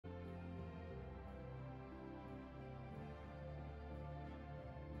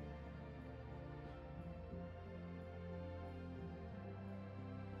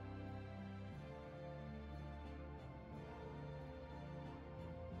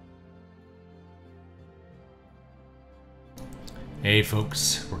Hey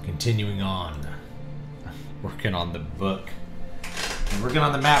folks, we're continuing on. Working on the book. I'm working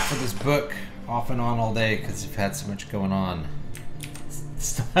on the map for this book off and on all day because we've had so much going on.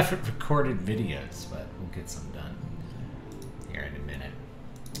 Still haven't recorded videos, but we'll get some done here in a minute.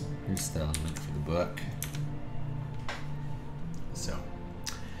 Here's the link for the book. So,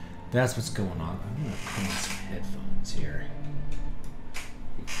 that's what's going on. I'm going to put on some headphones here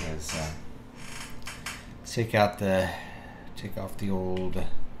because take off the old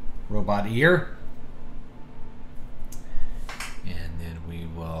robot ear, and then we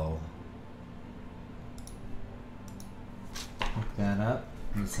will hook that up.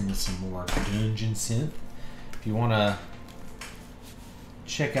 Listen to some more Dungeon Synth. If you want to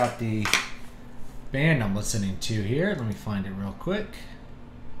check out the band I'm listening to here, let me find it real quick.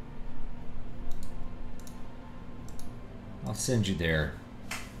 I'll send you their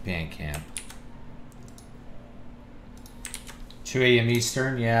Bandcamp. 2 a.m.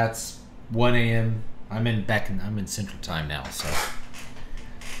 Eastern, yeah, it's 1 a.m. I'm in Central Time now, so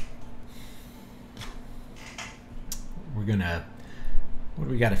we're gonna. What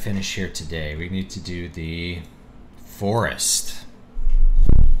do we got to finish here today? We need to do the forest.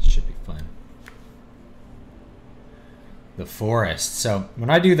 Should be fun. The forest. So when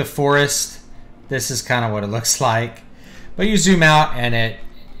I do the forest, this is kind of what it looks like. But you zoom out and it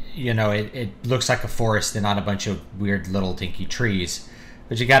looks like a forest and not a bunch of weird little dinky trees.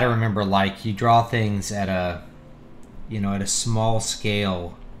 But you got to remember, like, you draw things at a small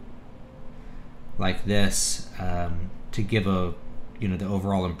scale like this to give the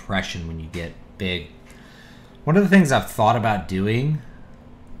overall impression when you get big. One of the things I've thought about doing,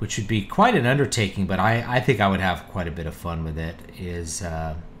 which would be quite an undertaking, but I think I would have quite a bit of fun with it, is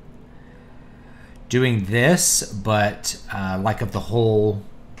doing this, but like of the whole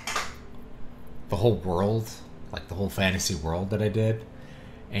world, like the whole fantasy world that I did.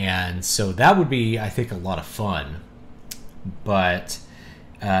 And so that would be, I think, a lot of fun. But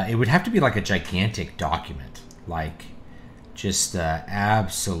it would have to be like a gigantic document, like just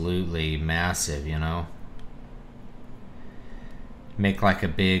absolutely massive, Make like a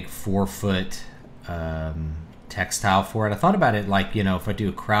big 4-foot textile for it. I thought about it like, if I do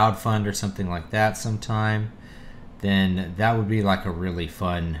a crowdfund or something like that sometime, then that would be like a really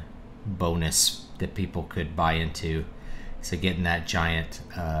fun bonus that people could buy into. So getting that giant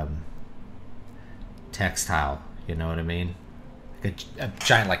textile, you know what I mean? Like a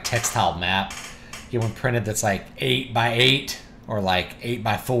giant like textile map. Get one printed that's like 8 by 8 or like 8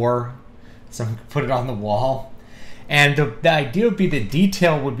 by 4. Someone could put it on the wall. And the idea would be the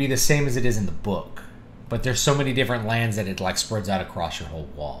detail would be the same as it is in the book. But there's so many different lands that it like spreads out across your whole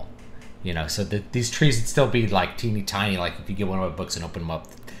wall. So these trees would still be like teeny tiny. Like if you get one of my books and open them up,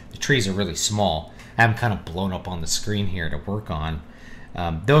 the trees are really small. I have them kind of blown up on the screen here to work on.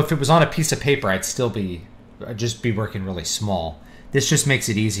 Though if it was on a piece of paper, I'd just be working really small. This just makes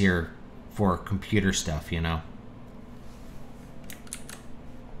it easier for computer stuff,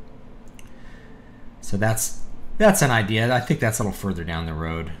 So that's an idea. I think that's a little further down the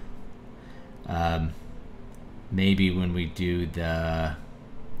road. Maybe when we do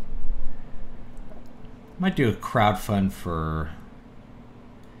might do a crowdfund for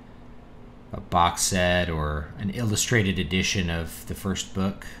a box set or an illustrated edition of the first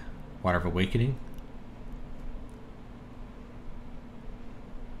book, Water of Awakening.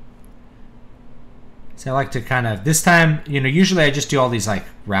 So I like to kind of, this time, usually I just do all these like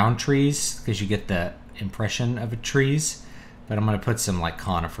round trees because you get the impression of a trees, but I'm going to put some like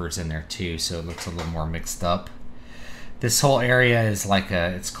conifers in there too, so it looks a little more mixed up. This whole area is like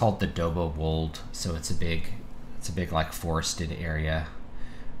it's called the Dobo Wold, so it's a big like forested area.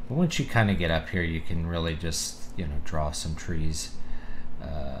 But once you kind of get up here, you can really just, draw some trees,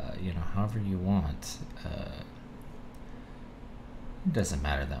 however you want. It doesn't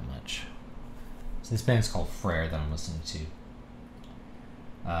matter that much. So this band's called Frere that I'm listening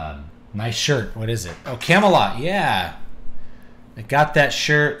to. Nice shirt. What is it? Oh, Camelot. Yeah. I got that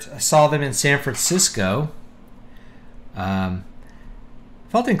shirt. I saw them in San Francisco.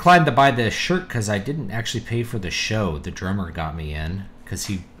 Felt inclined to buy the shirt because I didn't actually pay for the show. The drummer got me in because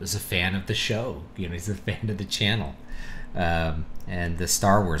he was a fan of the show. He's a fan of the channel. And the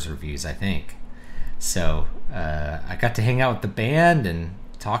Star Wars reviews, I think. So I got to hang out with the band and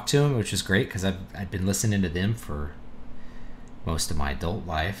talk to him, which was great because I'd been listening to them for most of my adult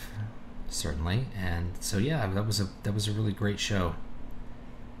life, certainly. And so yeah, that was a really great show.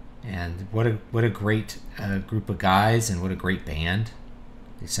 And what a great group of guys, and what a great band.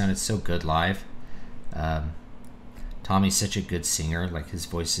 They sounded so good live. Tommy's such a good singer. Like, his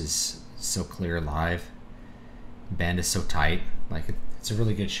voice is so clear live. The band is so tight. Like, it's a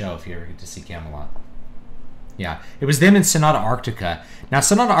really good show if you ever get to see Camelot. Yeah, it was them and Sonata Arctica. Now,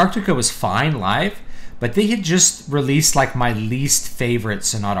 Sonata Arctica was fine live, but they had just released like my least favorite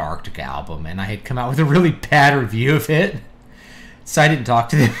Sonata Arctica album, and I had come out with a really bad review of it, so I didn't talk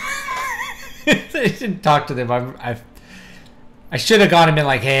to them. I didn't talk to them. I should have gone and been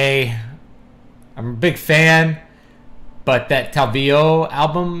like, hey, I'm a big fan, but that Talvio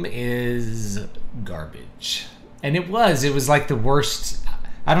album is garbage. And it was like the worst.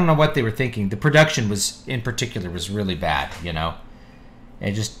 I don't know what they were thinking. The production was, in particular, was really bad, you know?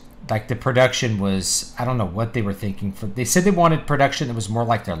 It just, like, the production was, I don't know what they were thinking. They said they wanted production that was more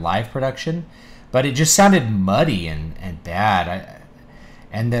like their live production, but it just sounded muddy and bad.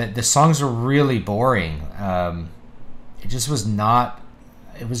 And the songs were really boring. It just was not,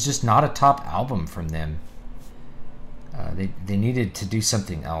 it was just not a top album from them. They needed to do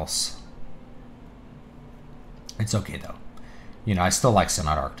something else. It's okay, though. You know, I still like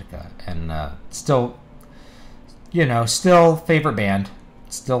Sonata Arctica, and still, you know, still favorite band.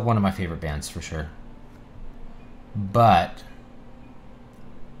 Still one of my favorite bands for sure. But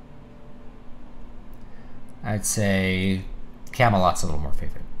I'd say Camelot's a little more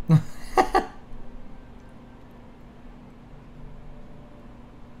favorite.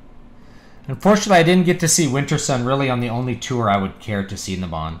 Unfortunately, I didn't get to see Wintersun really on the only tour I would care to see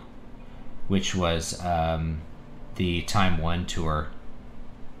them on, which was the Time One tour.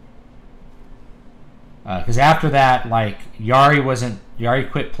 Because after that, like,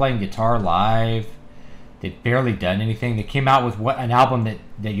 Yari quit playing guitar live. They'd barely done anything. They came out with an album that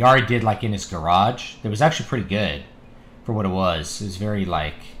Yari did like in his garage. That was actually pretty good for what it was. It was very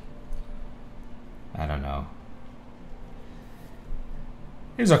like, I don't know.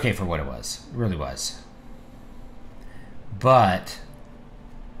 It was okay for what it was. It really was. But,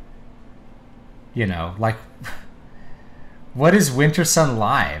 you know, like, what is Wintersun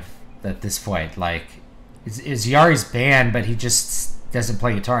live at this point? Like, is Yari's band, but he just doesn't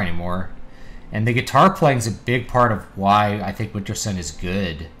play guitar anymore. And the guitar playing is a big part of why I think Wintersun is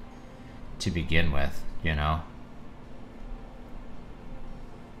good to begin with, you know?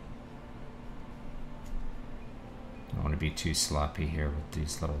 I don't want to be too sloppy here with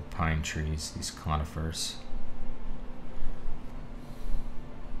these little pine trees, these conifers.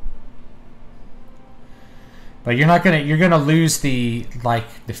 But you're gonna lose the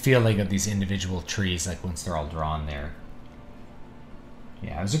feeling of these individual trees like once they're all drawn there.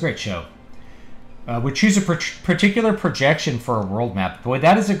 Yeah, it was a great show. We choose a particular projection for a world map. Boy,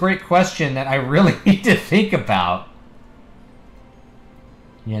 that is a great question that I really need to think about.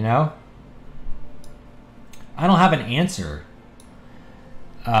 You know? I don't have an answer.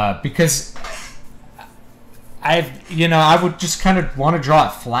 Because I would just kind of want to draw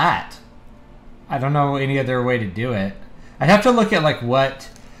it flat. I don't know any other way to do it. I'd have to look at like what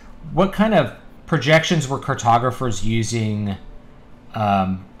kind of projections were cartographers using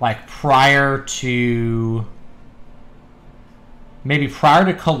like prior to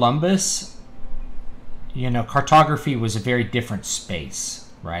Columbus. You know, cartography was a very different space,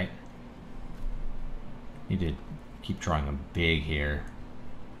 right? Need to keep drawing them big here.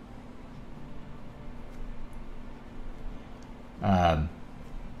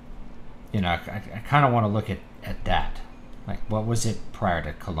 You know, I kind of want to look at that. Like, what was it prior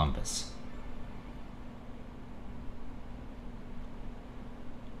to Columbus?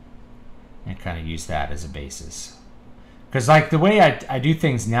 And kind of use that as a basis. Because, like, the way I do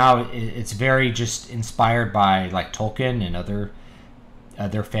things now, it's very just inspired by, like, Tolkien and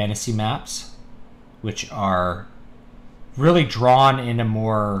other fantasy maps, which are really drawn in a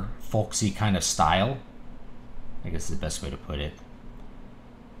more folksy kind of style. I guess is the best way to put it.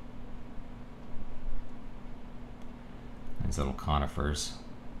 These little conifers.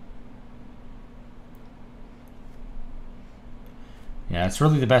 Yeah, that's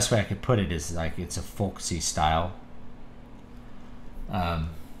really the best way I could put it, is like it's a folksy style.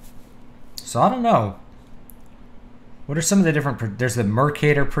 So I don't know. What are some of the different... There's the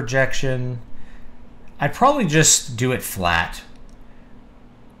Mercator projection. I'd probably just do it flat.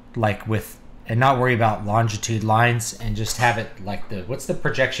 Like with... And not worry about longitude lines, and just have it like the... What's the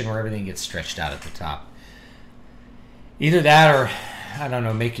projection where everything gets stretched out at the top? Either that or, I don't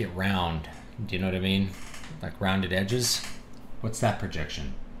know, make it round. Do you know what I mean? Like rounded edges. What's that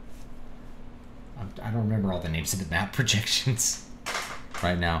projection? I don't remember all the names of the map projections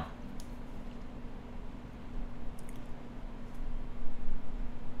right now.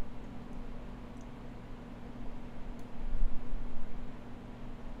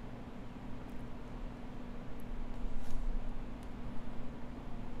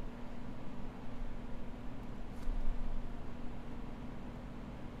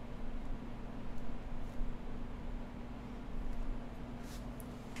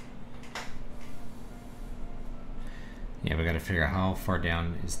 to figure out how far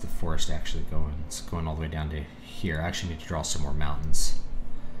down is the forest actually going. It's going all the way down to here. I actually need to draw some more mountains.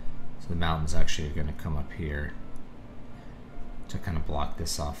 So the mountains actually are going to come up here to kind of block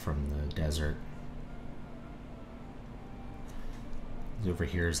this off from the desert. Over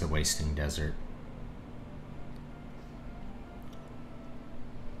here is the wasting desert.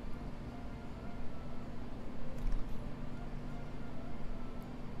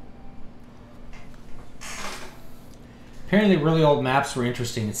 Apparently really old maps were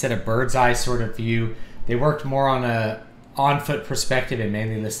interesting. Instead of bird's eye sort of view, they worked more on a on-foot perspective and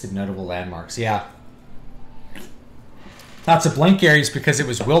mainly listed notable landmarks. Yeah. Lots of blank areas because it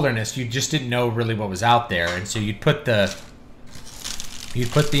was wilderness. You just didn't know really what was out there. And so you'd put the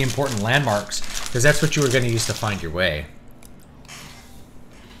important landmarks because that's what you were going to use to find your way.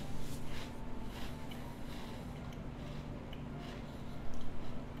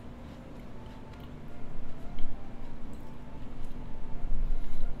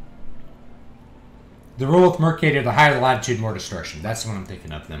 The rule with Mercator, the higher the latitude, more distortion. That's the one I'm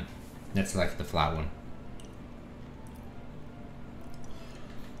thinking of then. That's like the flat one.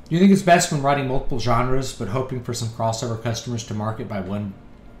 Do you think it's best when writing multiple genres but hoping for some crossover customers to market by one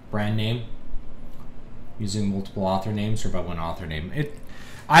brand name? Using multiple author names or by one author name?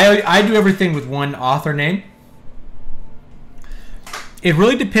 I do everything with one author name. It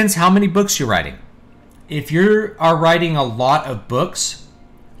really depends how many books you're writing. If you are writing a lot of books,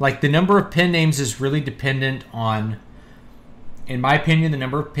 like the number of pen names is really dependent on, in my opinion, the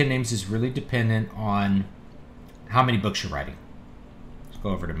number of pen names is really dependent on how many books you're writing. Let's go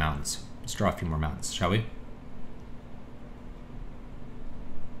over to mountains. Let's draw a few more mountains, shall we?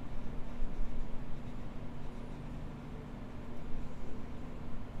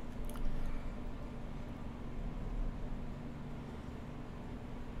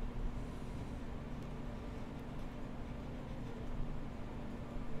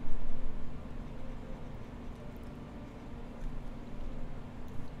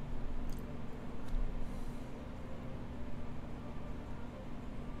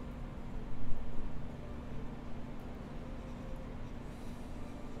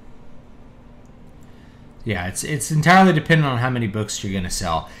 Yeah, it's entirely dependent on how many books you're going to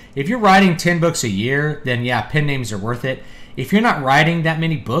sell. If you're writing 10 books a year, then yeah, pen names are worth it. If you're not writing that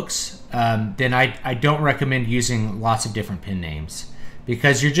many books, then I don't recommend using lots of different pen names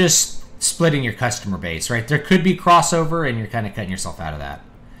because you're just splitting your customer base, right? There could be crossover and you're kind of cutting yourself out of that.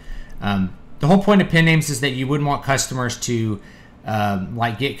 The whole point of pen names is that you wouldn't want customers to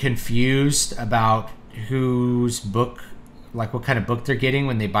like get confused about whose book, like what kind of book they're getting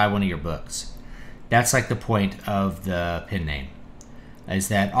when they buy one of your books. That's like the point of the pen name, is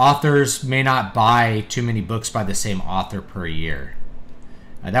that authors may not buy too many books by the same author per year.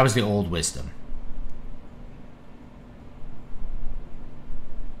 That was the old wisdom.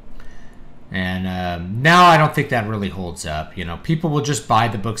 And now I don't think that really holds up. You know, people will just buy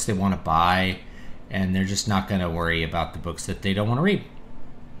the books they want to buy, and they're just not going to worry about the books that they don't want to read.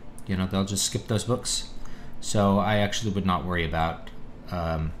 You know, they'll just skip those books. So I actually would not worry about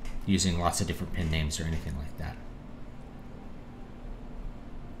using lots of different pen names or anything like that.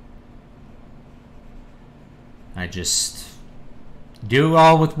 I just do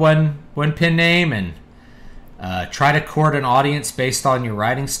all with one pen name and try to court an audience based on your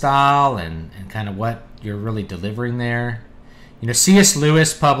writing style and kind of what you're really delivering there. You know, C.S.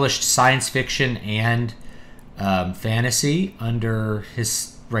 Lewis published science fiction and fantasy under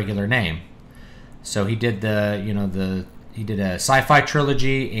his regular name. So he did he did a sci-fi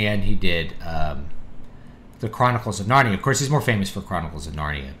trilogy and he did the Chronicles of Narnia. Of course, he's more famous for Chronicles of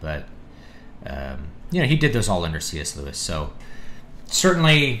Narnia, but you know, he did those all under C.S. Lewis. So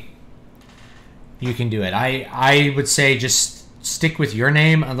certainly you can do it. I would say just stick with your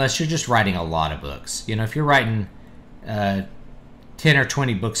name unless you're just writing a lot of books. You know, if you're writing 10 or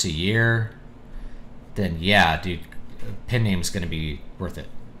 20 books a year, then yeah, dude, pen name is going to be worth it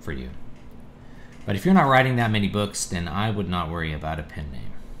for you. But if you're not writing that many books, then I would not worry about a pen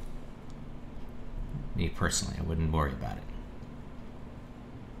name. Me personally, I wouldn't worry about it.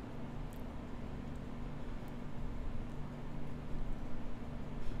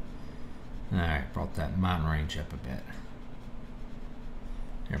 Alright, brought that mountain range up a bit.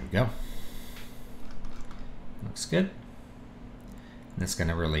 There we go. Looks good. And it's going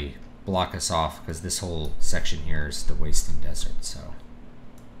to really block us off because this whole section here is the wasting desert, so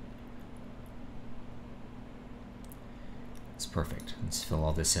it's perfect. Let's fill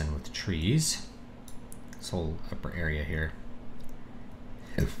all this in with trees. This whole upper area here.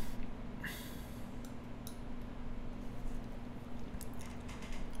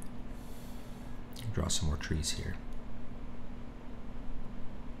 Draw some more trees here.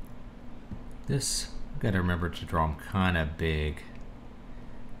 This, I've got to remember to draw them kind of big.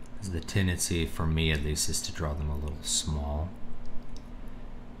 Because the tendency, for me at least, is to draw them a little small.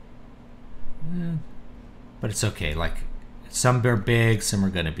 But it's okay. Like, some are big, some are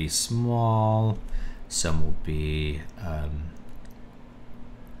going to be small, some will be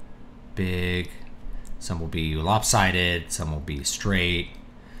big, some will be lopsided, some will be straight.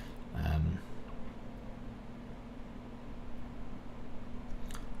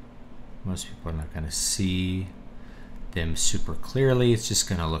 Most people are not going to see them super clearly. It's just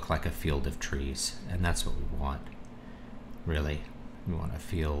going to look like a field of trees, and that's what we want, really. We want a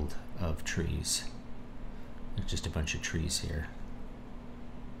field of trees. There's just a bunch of trees here.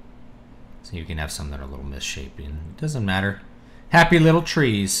 So you can have some that are a little misshapen. It doesn't matter. Happy little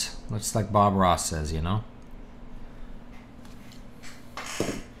trees. Looks like Bob Ross says, you know.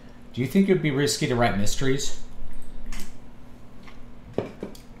 Do you think it would be risky to write mysteries?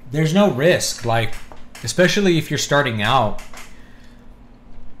 There's no risk, like, especially if you're starting out.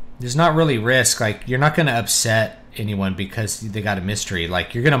 There's not really risk. Like, you're not going to upset anyone because they got a mystery.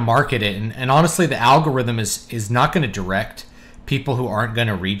 Like, you're going to market it, and honestly, the algorithm is not going to direct people who aren't going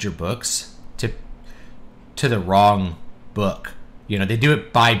to read your books to the wrong book. You know, they do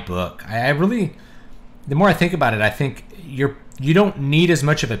it by book. I really, the more I think about it, I think you don't need as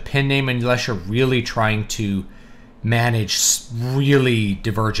much of a pen name unless you're really trying to manage really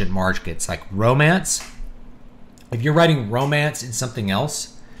divergent markets, like romance. If you're writing romance in something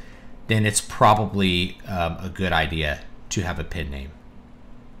else, then it's probably a good idea to have a pen name,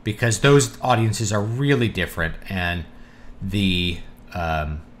 because those audiences are really different, and the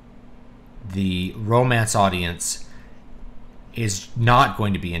romance audience is not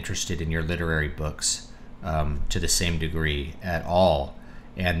going to be interested in your literary books to the same degree at all.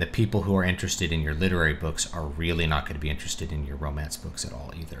 And the people who are interested in your literary books are really not going to be interested in your romance books at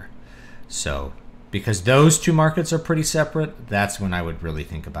all either. So, because those two markets are pretty separate, that's when I would really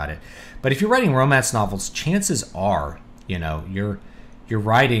think about it. But if you're writing romance novels, chances are, you know, you're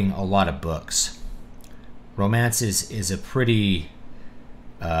writing a lot of books. Romance is a pretty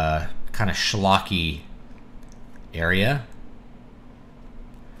kind of schlocky area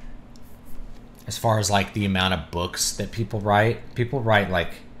as far as like the amount of books that people write. People write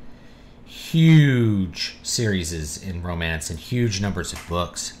like huge series in romance and huge numbers of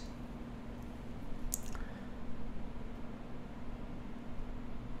books.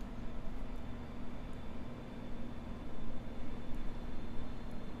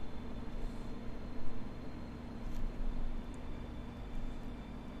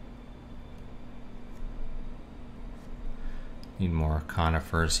 Need more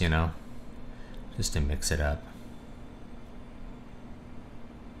conifers, you know, just to mix it up.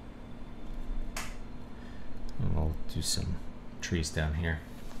 And we'll do some trees down here.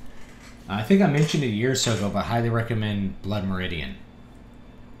 I think I mentioned it a year or so ago, but I highly recommend Blood Meridian.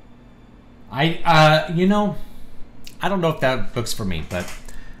 You know, I don't know if that book's for me, but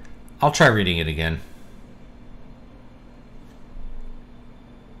I'll try reading it again.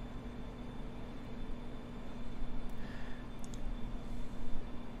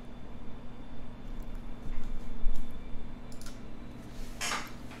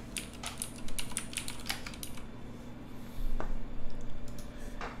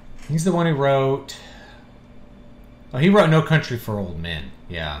 He's the one who wrote... Oh, he wrote No Country for Old Men.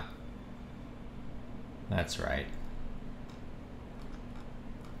 Yeah. That's right.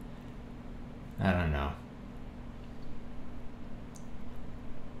 I don't know.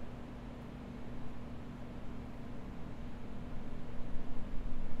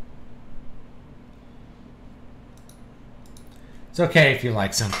 It's okay if you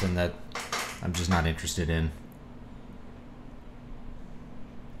like something that I'm just not interested in.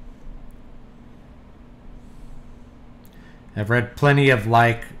 I've read plenty of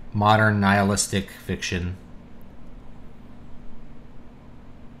like modern nihilistic fiction.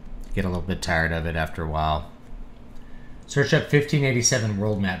 Get a little bit tired of it after a while. Search up 1587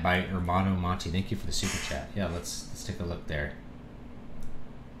 World Map by Hermano Monti. Thank you for the super chat. Yeah, let's take a look there.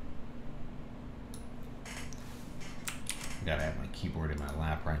 I gotta have my keyboard in my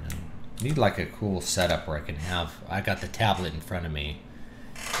lap right now. I need like a cool setup where I can have, I got the tablet in front of me,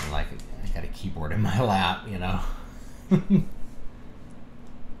 and like I got a keyboard in my lap, you know.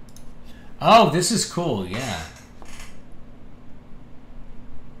 Oh, this is cool, yeah.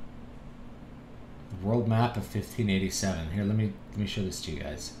 World map of 1587. Here, let me show this to you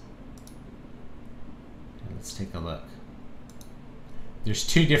guys. Let's take a look. There's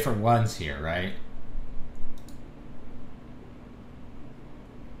two different ones here, right?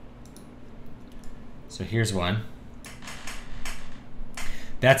 So here's one.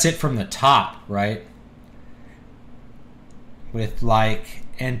 That's it from the top, right? With like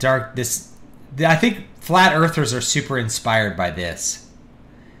this, I think flat earthers are super inspired by this.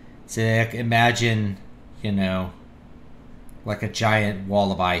 So imagine, you know, like a giant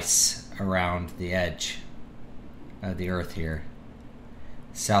wall of ice around the edge of the earth here.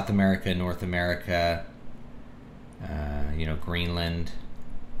 South America, North America, you know, Greenland.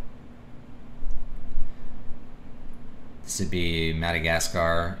 This would be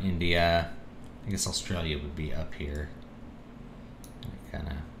Madagascar, India. I guess Australia would be up here. Kind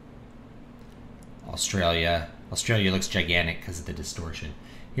of Australia. Australia looks gigantic because of the distortion.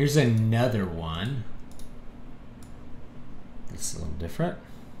 Here's another one. This is a little different.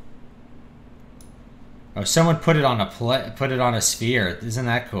 Oh, someone put it on a sphere. Isn't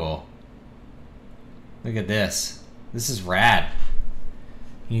that cool? Look at this. This is rad.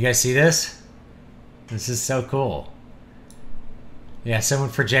 Can you guys see this? This is so cool. Yeah, someone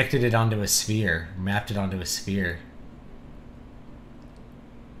projected it onto a sphere, mapped it onto a sphere.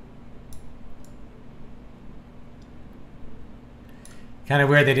 Kind of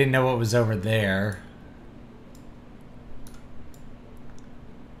weird they didn't know what was over there.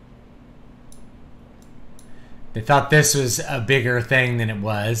 They thought this was a bigger thing than it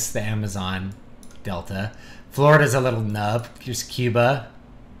was, the Amazon Delta. Florida's a little nub. Here's Cuba.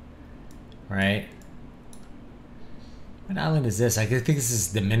 Right? What island is this? I think this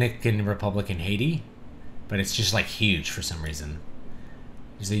is Dominican Republic in Haiti. But it's just like huge for some reason.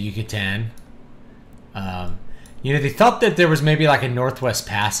 There's the Yucatan. You know, they thought that there was maybe like a Northwest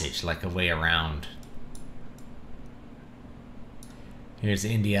Passage, like a way around. Here's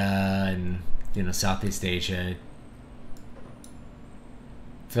India and, you know, Southeast Asia.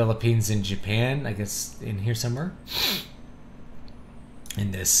 Philippines and Japan, I guess, in here somewhere.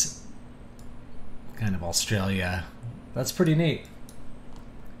 And this kind of Australia. That's pretty neat.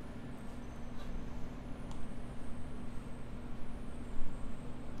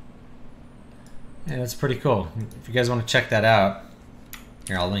 Yeah, that's pretty cool. If you guys want to check that out,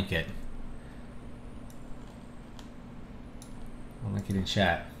 here, I'll link it. I'll link it in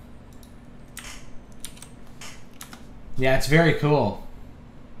chat. Yeah, it's very cool.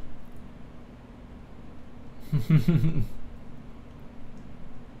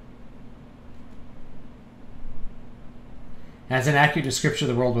 Has an accurate description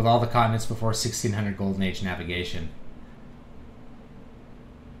of the world with all the continents before 1600 Golden Age navigation.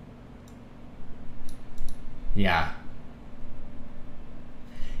 Yeah.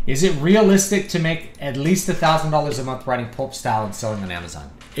 Is it realistic to make at least $1,000 a month writing pulp style and selling on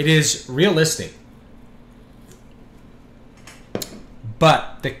Amazon? It is realistic.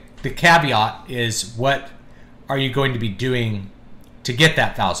 But the caveat is, what are you going to be doing to get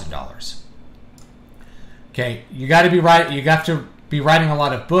that $1,000? Okay, you got to be right. You have to be writing a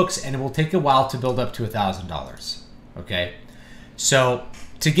lot of books, and it will take a while to build up to $1,000. Okay, so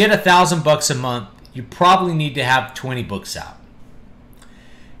to get $1,000 a month, you probably need to have 20 books out.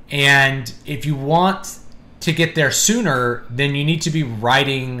 And if you want to get there sooner, then you need to be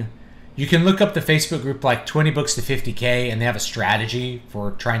writing. You can look up the Facebook group like 20 books to 50K, and they have a strategy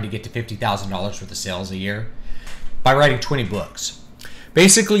for trying to get to $50,000 worth of sales a year by writing 20 books.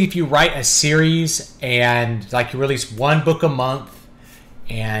 Basically, if you write a series and like you release one book a month,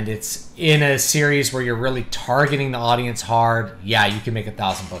 and it's in a series where you're really targeting the audience hard, yeah, you can make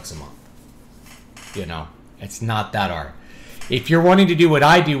 $1,000 a month. You know, it's not that hard. If you're wanting to do what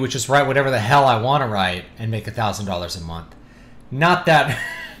I do, which is write whatever the hell I want to write and make $1,000 a month, not that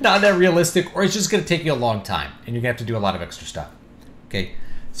realistic, or it's just going to take you a long time, and you're going to have to do a lot of extra stuff. Okay,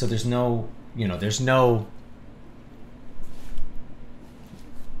 so there's no,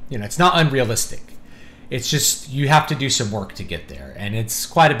 it's not unrealistic. It's just you have to do some work to get there, and it's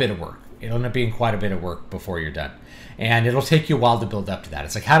quite a bit of work. It'll end up being quite a bit of work before you're done, and it'll take you a while to build up to that.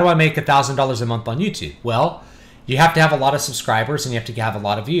 It's like, how do I make $1,000 a month on YouTube? Well, you have to have a lot of subscribers, and you have to have a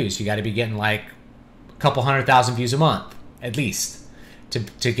lot of views. You got to be getting like a couple 100,000 views a month at least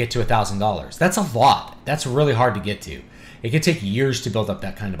to get to $1,000. That's a lot. That's really hard to get to. It could take years to build up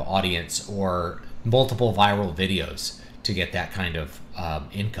that kind of audience, or multiple viral videos to get that kind of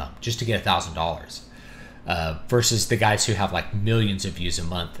income, just to get $1,000, versus the guys who have like millions of views a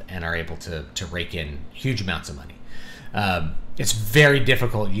month and are able to rake in huge amounts of money. It's very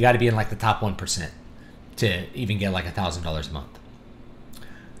difficult. You got to be in like the top 1% to even get like $1,000 a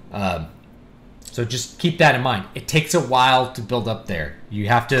month. So just keep that in mind. It takes a while to build up there. You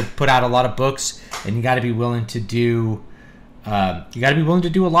have to put out a lot of books, and you got to be willing to do. You got to be willing to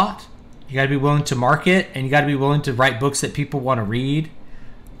do a lot. You got to be willing to market, and you got to be willing to write books that people want to read.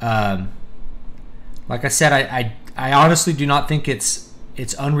 Like I said, I honestly do not think it's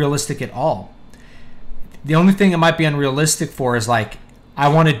it's unrealistic at all. The only thing it might be unrealistic for is like, I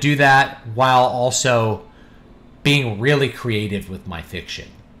want to do that while also being really creative with my fiction.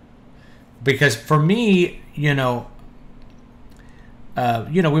 Because for me, we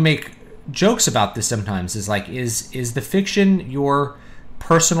make jokes about this sometimes. Is like, is the fiction your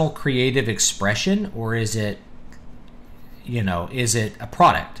personal creative expression, or is it a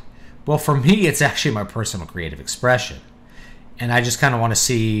product? Well, for me, it's actually my personal creative expression, and I just kind of want to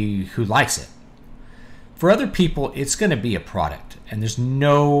see who likes it. For other people, it's going to be a product, and there's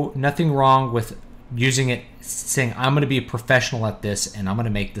nothing wrong with using it, saying, I'm going to be a professional at this, and I'm going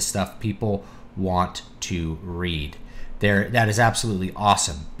to make the stuff people want to read. That is absolutely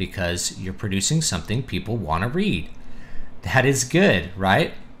awesome, because you're producing something people want to read. That is good,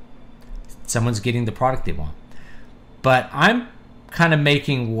 right? Someone's getting the product they want. But I'm kind of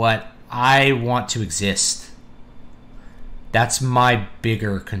making what I want to exist. That's my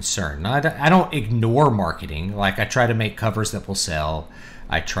bigger concern. I don't ignore marketing. Like, I try to make covers that will sell.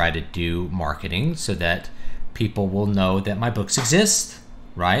 I try to do marketing so that people will know that my books exist,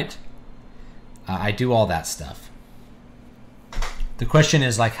 right? I do all that stuff. The question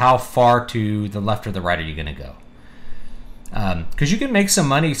is, like, how far to the left or the right are you going to go? Because you can make some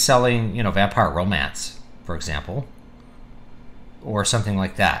money selling, vampire romance, for example, or something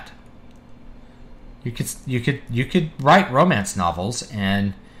like that. You could write romance novels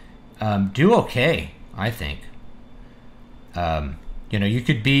and do okay, I think. You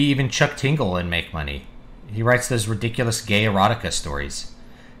could be even Chuck Tingle and make money. He writes those ridiculous gay erotica stories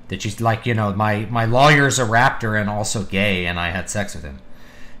that she's like, my lawyer's a raptor and also gay, and I had sex with him.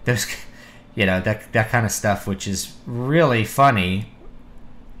 There's, that kind of stuff, which is really funny,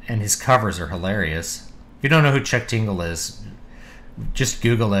 and his covers are hilarious. If you don't know who Chuck Tingle is, just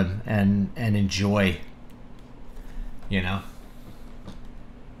Google him and enjoy. What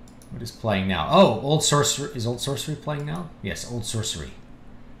is playing now? Oh, Old Sorcery. Is Old Sorcery playing now? Yes, Old Sorcery.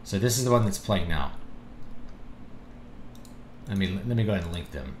 So this is the one that's playing now. Let me go ahead and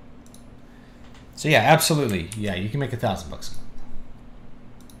link them. So yeah, absolutely. Yeah, you can make $1,000 a month.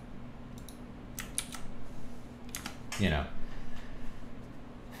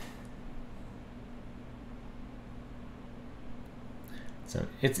 So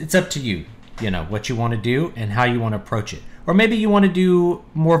it's up to you, what you want to do and how you want to approach it. Or maybe you want to do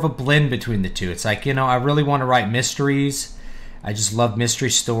more of a blend between the two. It's like, I really want to write mysteries. I just love mystery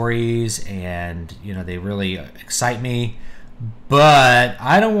stories, and, they really excite me. But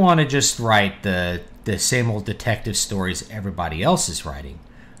I don't want to just write the same old detective stories everybody else is writing.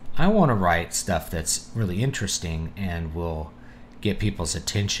 I want to write stuff that's really interesting and will get people's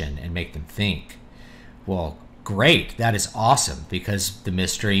attention and make them think. Well, great. That is awesome, because the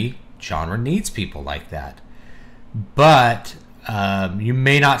mystery genre needs people like that. But you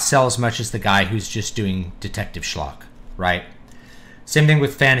may not sell as much as the guy who's just doing detective schlock, right? Same thing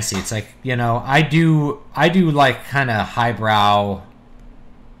with fantasy. It's like, I do like kind of highbrow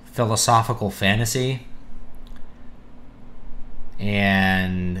philosophical fantasy.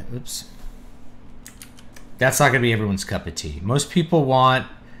 And oops. That's not going to be everyone's cup of tea. Most people want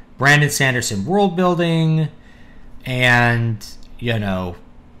Brandon Sanderson world building and,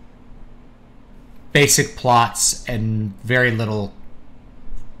 basic plots and very little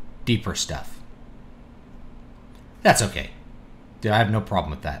deeper stuff. That's okay. I have no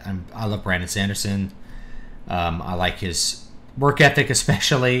problem with that. I love Brandon Sanderson. I like his work ethic,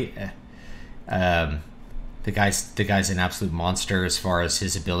 especially. The guy's an absolute monster as far as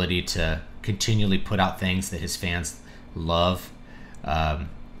his ability to continually put out things that his fans love,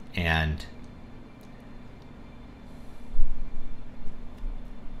 and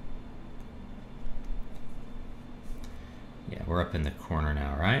yeah, we're up in the corner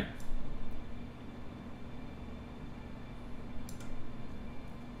now, right?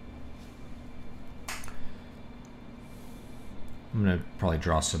 I'm gonna probably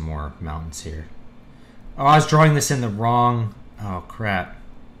draw some more mountains here. Oh, I was drawing this in the wrong... Oh, crap.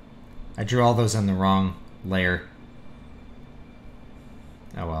 I drew all those on the wrong layer.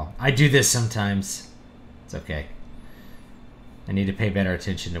 Oh, well. I do this sometimes. It's okay. I need to pay better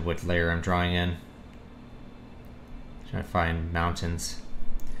attention to what layer I'm drawing in. Trying to find mountains.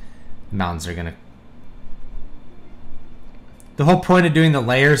 Mountains are gonna... The whole point of doing the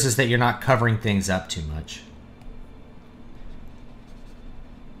layers is that you're not covering things up too much.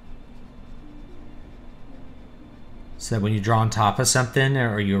 So that when you draw on top of something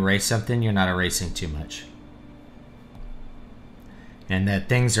or you erase something, you're not erasing too much. And that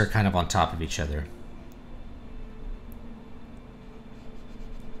things are kind of on top of each other.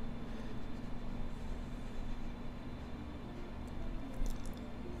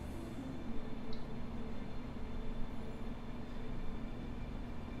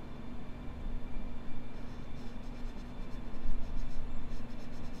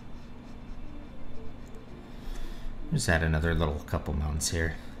 Just add another little couple mountains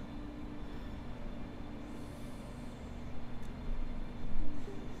here.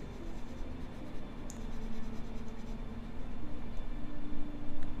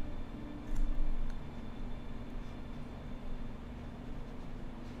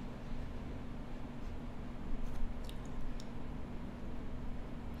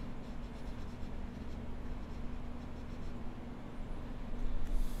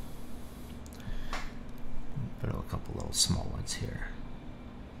 Put a couple little small ones here.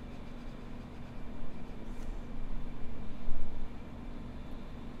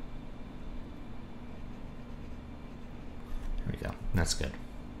 There we go. That's good.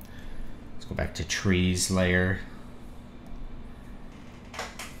 Let's go back to trees layer.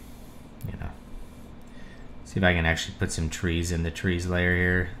 You know, see if I can actually put some trees in the trees layer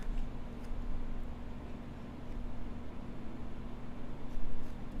here.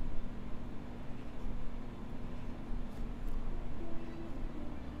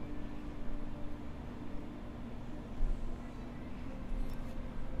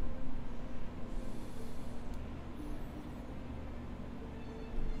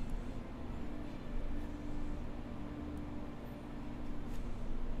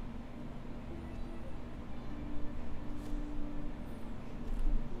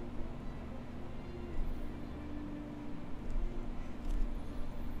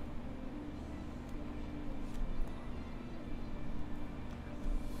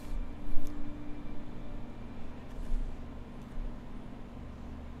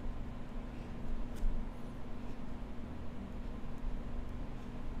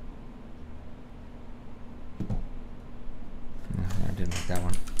 I didn't like that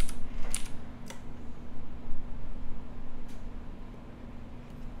one.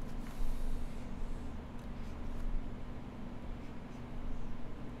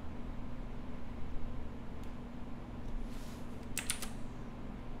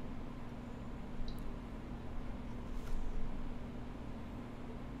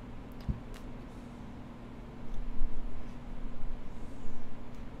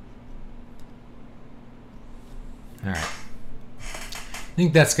 All right. I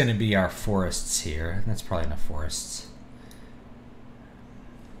think that's going to be our forests here. That's probably enough forests.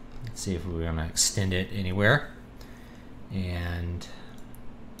 Let's see if we're going to extend it anywhere. And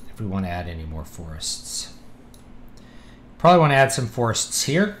if we want to add any more forests. Probably want to add some forests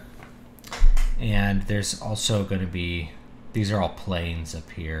here. And there's also going to be, these are all plains up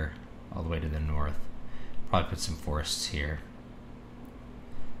here, all the way to the north. Probably put some forests here.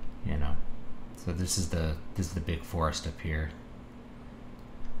 You know. So this is the big forest up here.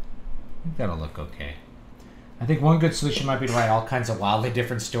 I think that'll look okay. I think one good solution might be to write all kinds of wildly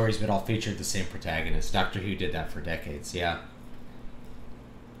different stories, but all feature the same protagonist. Doctor Who did that for decades, yeah.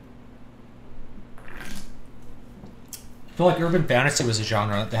 I feel like urban fantasy was a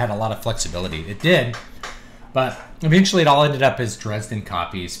genre that had a lot of flexibility. It did, but eventually it all ended up as Dresden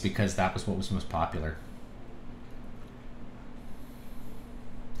copies because that was what was most popular.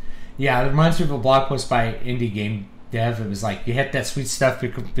 Yeah, it reminds me of a blog post by indie game dev. It was like you hit that sweet stuff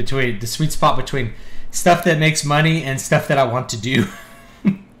between the sweet spot between stuff that makes money and stuff that I want to do.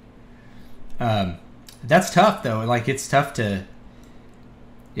 That's tough though. Like it's tough to,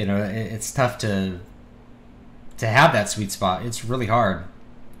 you know, it's tough to have that sweet spot. It's really hard.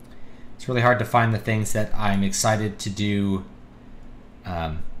 It's really hard to find the things that I'm excited to do.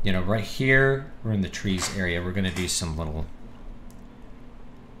 You know, right here we're in the trees area. We're gonna do some little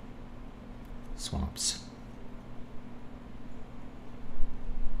swamps.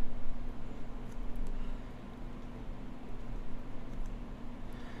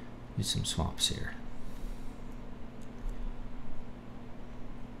 Do some swamps here.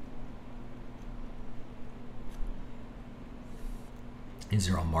 These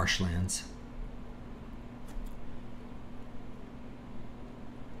are all marshlands.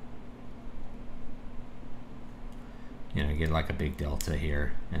 You know, get like a big delta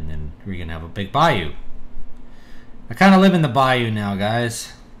here, and then we're gonna have a big bayou. I kind of live in the bayou now,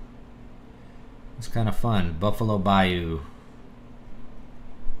 guys. It's kind of fun. Buffalo Bayou.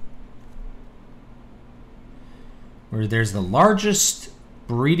 Where there's the largest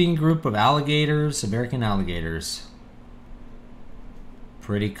breeding group of alligators, American alligators.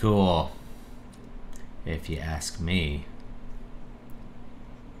 Pretty cool, if you ask me.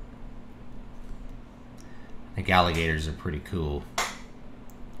 I think alligators are pretty cool.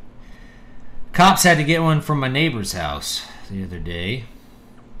 Cops had to get one from my neighbor's house the other day.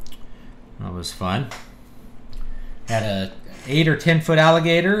 That was fun. Had a 8 or 10 foot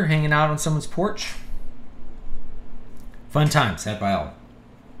alligator hanging out on someone's porch. Fun times, had by all.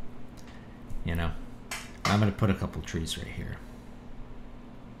 You know, I'm going to put a couple trees right here.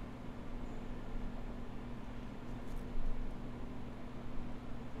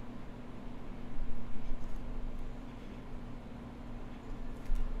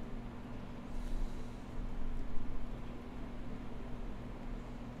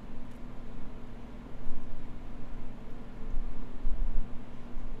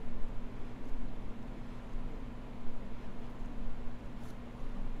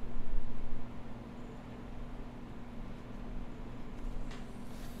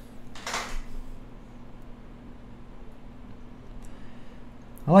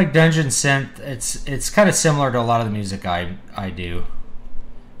 I like Dungeon Synth. It's kind of similar to a lot of the music I do,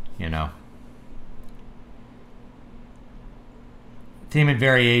 you know. Theme and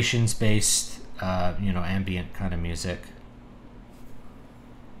variations based, you know, ambient kind of music.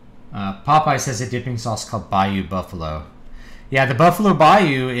 Popeye says a dipping sauce called Bayou Buffalo. Yeah, the Buffalo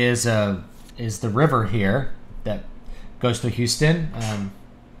Bayou is the river here that goes through Houston,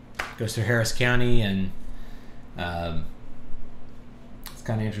 goes through Harris County, and it's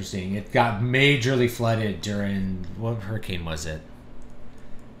kind of interesting. It got majorly flooded during, what hurricane was it?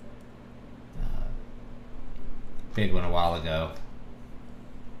 Big one a while ago.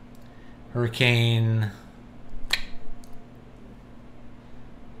 Hurricane.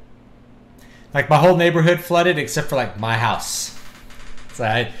 Like my whole neighborhood flooded except for like my house. So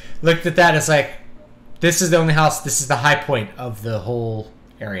I looked at that. It's like, this is the only house. This is the high point of the whole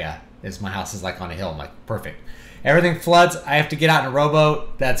area. Is my house is like on a hill. I'm like, perfect. Everything floods. I have to get out in a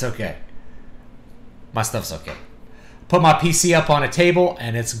rowboat. That's okay. My stuff's okay. Put my PC up on a table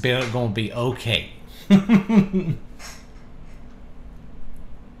and it's going to be okay.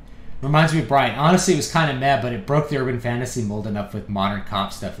 Reminds me of Brian. Honestly, it was kind of meh, but it broke the urban fantasy mold enough with modern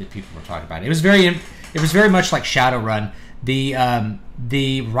cop stuff that people were talking about. It was very much like Shadowrun.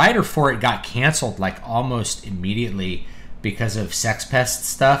 The writer for it got canceled like almost immediately because of sex pest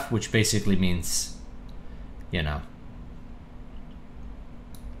stuff, which basically means, you know,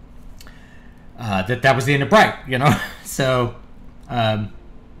 that was the end of Bright, you know. So,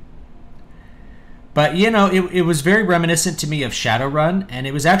 but you know, it was very reminiscent to me of Shadowrun, and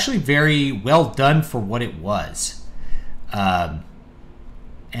it was actually very well done for what it was. And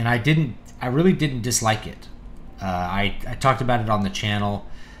I really didn't dislike it. I talked about it on the channel.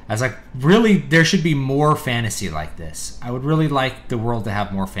 I was like, really, there should be more fantasy like this. I would really like the world to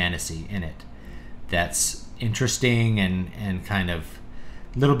have more fantasy in it. That's interesting and kind of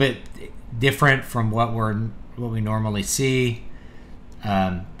a little bit different from what we normally see.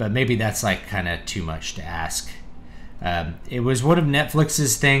 But maybe that's like kind of too much to ask. It was one of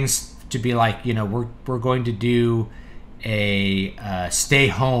Netflix's things to be like, you know, we're going to do a stay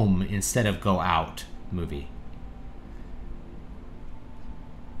home instead of go out movie.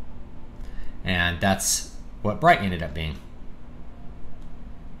 And that's what Bright ended up being.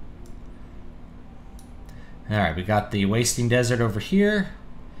 Alright, we got the Wasting Desert over here.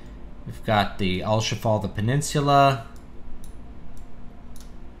 We've got the Al Shafal, the Peninsula.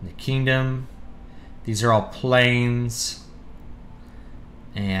 The Kingdom. These are all plains.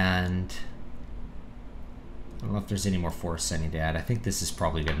 And I don't know if there's any more forests I need to add. I think this is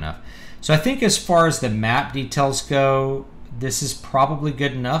probably good enough. So I think as far as the map details go, this is probably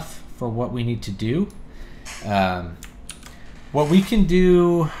good enough for what we need to do. What we can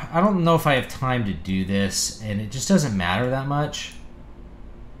do, I don't know if I have time to do this, and it just doesn't matter that much.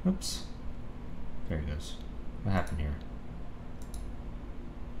 Oops. There it goes. What happened here?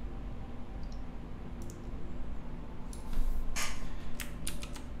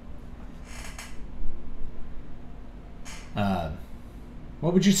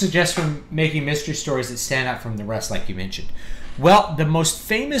 What would you suggest for making mystery stories that stand out from the rest, like you mentioned? Well, the most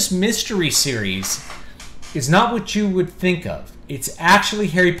famous mystery series is not what you would think of. It's actually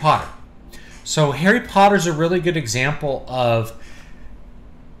Harry Potter. So Harry Potter's a really good example of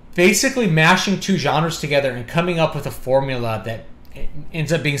basically mashing two genres together and coming up with a formula that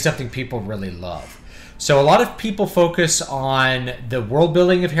ends up being something people really love. So a lot of people focus on the world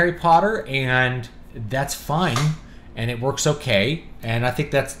building of Harry Potter, and that's fine, and it works okay, and I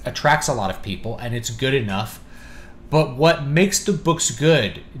think that attracts a lot of people, and it's good enough. But what makes the books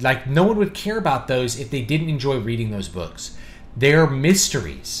good, like no one would care about those if they didn't enjoy reading those books. They're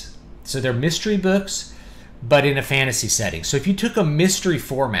mysteries. So they're mystery books, but in a fantasy setting. So if you took a mystery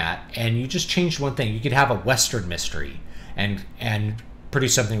format and you just changed one thing, you could have a Western mystery and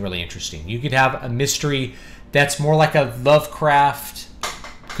produce something really interesting. You could have a mystery that's more like a Lovecraft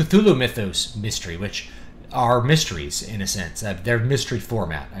Cthulhu mythos mystery, which are mysteries in a sense. They're mystery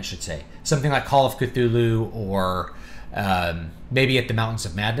format, I should say. Something like Call of Cthulhu or maybe At the Mountains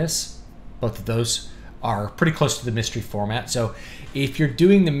of Madness. Both of those are pretty close to the mystery format. So if you're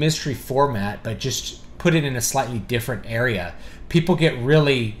doing the mystery format but just put it in a slightly different area, people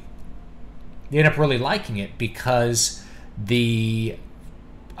they end up really liking it, because a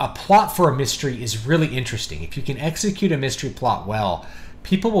plot for a mystery is really interesting. If you can execute a mystery plot well,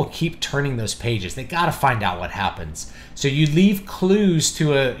 people will keep turning those pages. They got to find out what happens. So you leave clues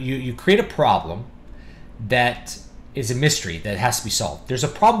to you create a problem that is a mystery that has to be solved. There's a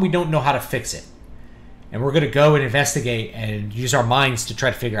problem, we don't know how to fix it, and we're going to go and investigate and use our minds to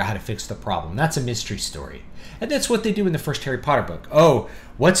try to figure out how to fix the problem. That's a mystery story. And that's what they do in the first Harry Potter book. Oh,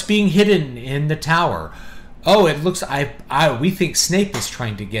 what's being hidden in the tower? Oh, it looks, we think Snape is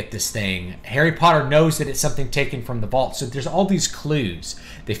trying to get this thing. Harry Potter knows that it's something taken from the vault. So there's all these clues.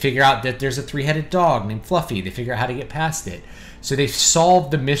 They figure out that there's a three-headed dog named Fluffy. They figure out how to get past it. So they've solved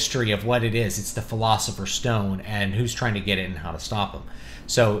the mystery of what it is. It's the Philosopher's Stone and who's trying to get it and how to stop them.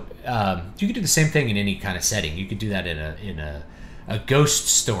 So you could do the same thing in any kind of setting. You could do that in a ghost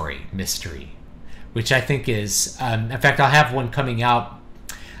story mystery, which I think is, in fact, I'll have one coming out.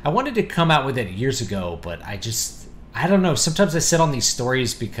 I wanted to come out with it years ago, but I don't know. Sometimes I sit on these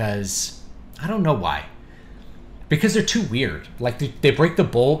stories because I don't know why. Because they're too weird. Like they break the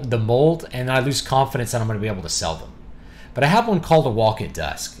mold, and I lose confidence that I'm going to be able to sell them. But I have one called A Walk at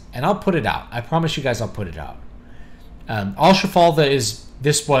Dusk, and I'll put it out. I promise you guys I'll put it out. Al-Shafalda is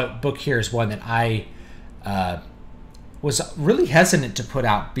book here is one that I was really hesitant to put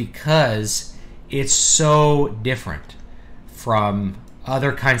out because it's so different from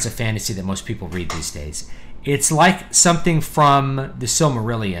other kinds of fantasy that most people read these days. It's like something from the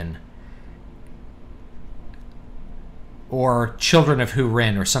Silmarillion or Children of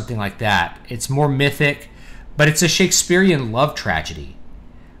Húrin or something like that. It's more mythic, but it's a Shakespearean love tragedy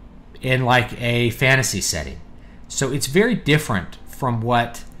in like a fantasy setting. So it's very different from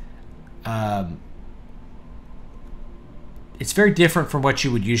what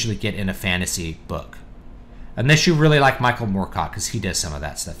you would usually get in a fantasy book. Unless you really like Michael Moorcock, because he does some of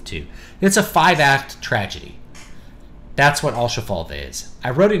that stuff too. It's a 5-act tragedy. That's what Al-Shafalda is.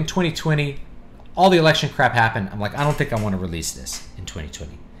 I wrote it in 2020. All the election crap happened. I'm like, I don't think I want to release this in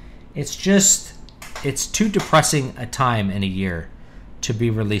 2020. It's too depressing a time in a year to be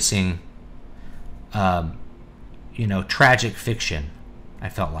releasing, tragic fiction, I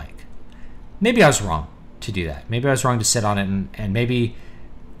felt like. Maybe I was wrong to do that. Maybe I was wrong to sit on it, and maybe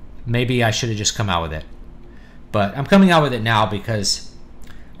I should have just come out with it. But I'm coming out with it now because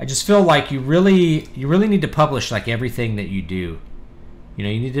I just feel like you really need to publish like everything that you do. You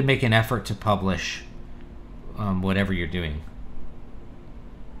need to make an effort to publish whatever you're doing.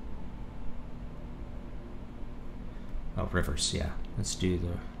 Oh, rivers, yeah. Let's do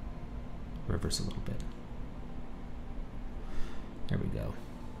the rivers a little bit. There we go.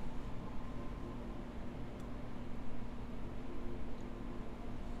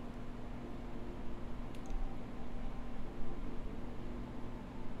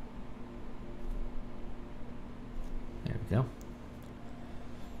 There we go.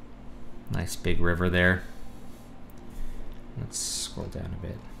 Nice big river there. Let's scroll down a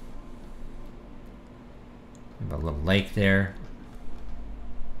bit. We have a little lake there.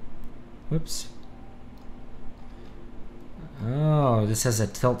 Whoops. Oh, this has a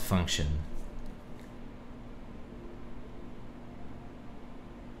tilt function.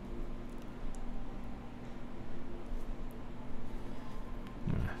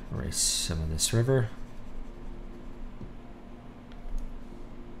 I'm gonna erase some of this river.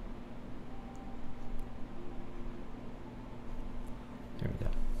 There we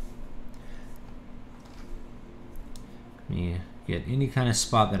go. Let me get any kind of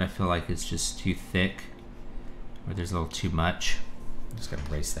spot that I feel like is just too thick or there's a little too much. I'm just gonna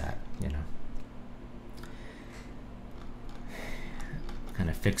erase that, kind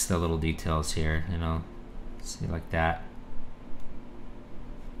of fix the little details here, see, like that.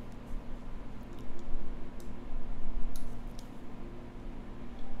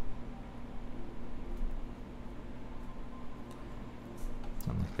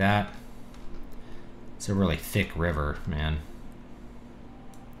 Something like that. It's a really thick river, man.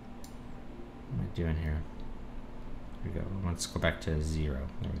 What am I doing here? Here we go. Let's go back to 0.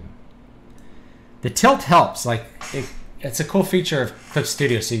 There we go. The tilt helps. Like it's a cool feature of Clip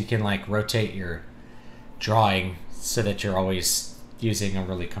Studio, so you can like rotate your drawing so that you're always using a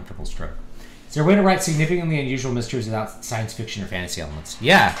really comfortable stroke. Is there a way to write significantly unusual mysteries without science fiction or fantasy elements?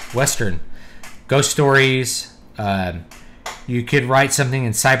 Yeah, Western. Ghost stories. You could write something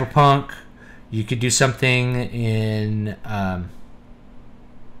in cyberpunk. You could do something in,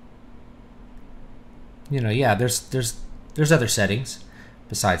 yeah, there's other settings,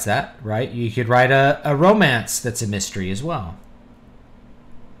 Besides that, right, you could write a romance that's a mystery as well.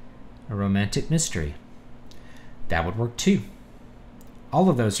 A romantic mystery. That would work too. All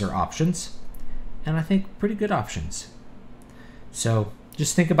of those are options, and I think pretty good options. So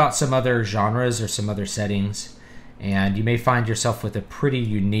just think about some other genres or some other settings, and you may find yourself with a pretty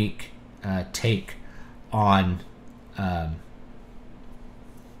unique take on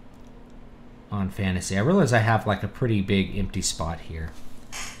fantasy. I realize I have like a pretty big empty spot here,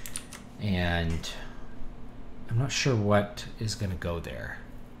 and I'm not sure what is going to go there.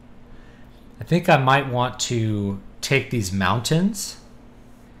 I think I might want to take these mountains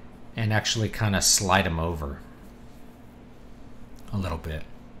and actually kind of slide them over a little bit.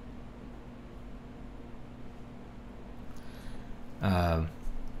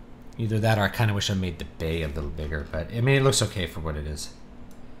 Either that or I kind of wish I made the bay a little bigger, but I mean, it looks okay for what it is.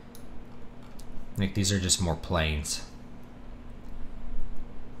 I think these are just more plains.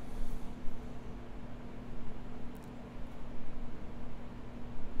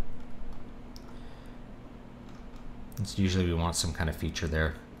 It's usually we want some kind of feature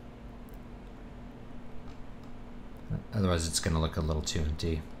there. Otherwise it's going to look a little too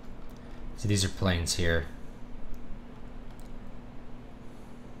empty. So these are plains here.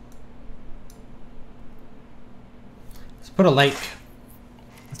 Let's put a lake.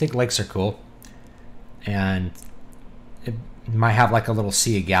 I think lakes are cool. And it might have like a little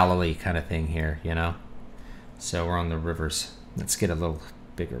Sea of Galilee kind of thing here, you know? So we're on the rivers. Let's get a little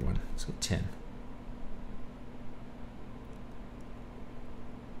bigger one. Let's get 10.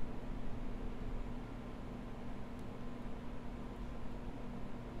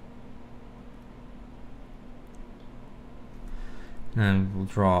 And we'll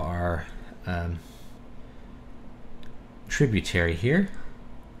draw our tributary here.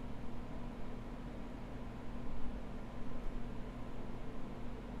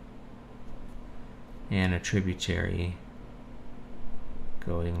 And a tributary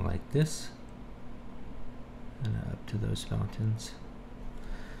going like this and up to those mountains.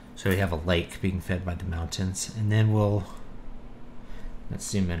 So we have a lake being fed by the mountains, and then let's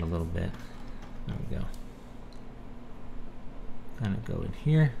zoom in a little bit. There we go. Kind of go in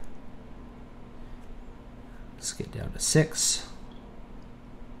here. Let's get down to 6.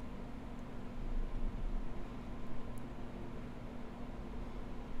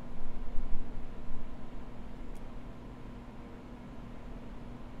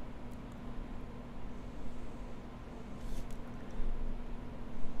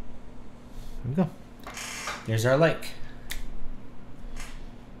 There we go. There's our lake.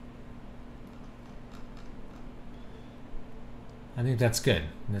 I think that's good.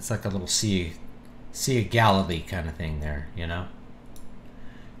 It's like a little Sea of Galilee kind of thing there, you know?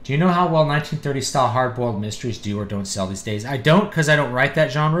 Do you know how well 1930s style hard-boiled mysteries do or don't sell these days? I don't, because I don't write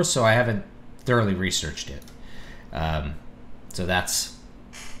that genre, so I haven't thoroughly researched it. So that's,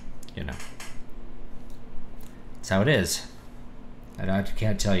 you know, that's how it is. I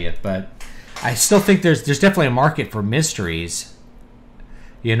can't tell you, but I still think there's definitely a market for mysteries.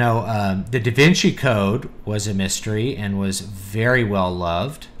 You know, the Da Vinci Code was a mystery and was very well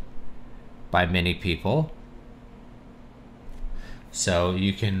loved by many people. So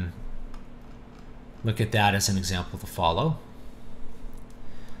you can look at that as an example to follow.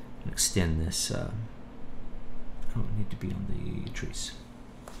 Extend this. Don't need to be on the trees.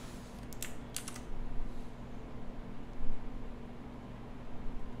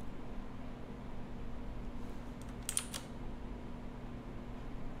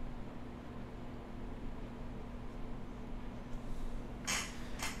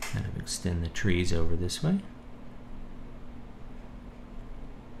 Kind of extend the trees over this way.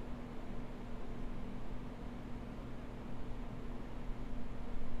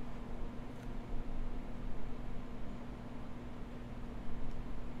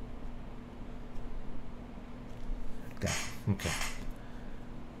 Like that. Okay.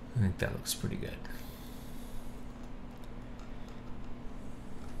 I think that looks pretty good.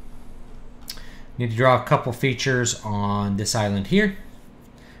 Need to draw a couple features on this island here,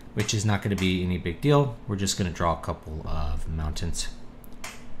 which is not going to be any big deal. We're just going to draw a couple of mountains,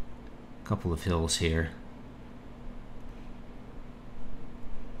 a couple of hills here.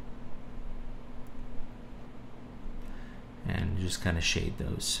 And just kind of shade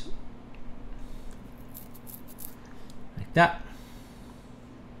those like that.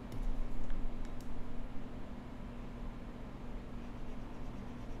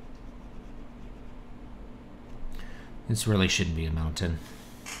 This really shouldn't be a mountain.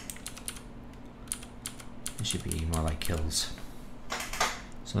 It should be more like hills.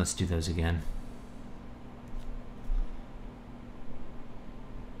 So let's do those again.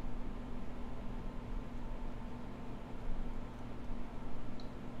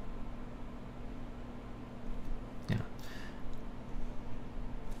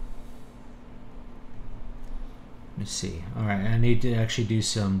 me see. All right, I need to actually do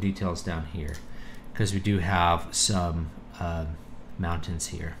some details down here because we do have some mountains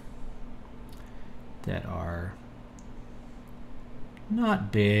here that are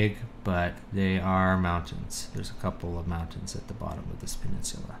not big, but they are mountains. There's a couple of mountains at the bottom of this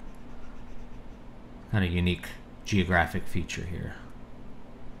peninsula. Kind of unique geographic feature here.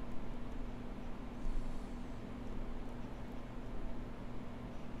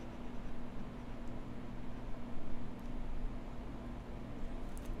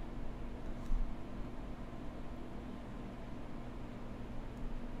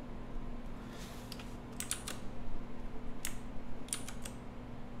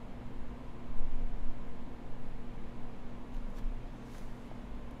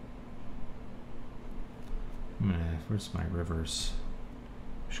 Where's my rivers?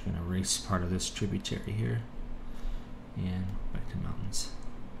 I'm just going to erase part of this tributary here and back to mountains.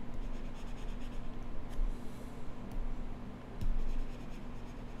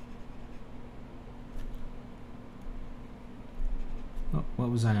 Oh, what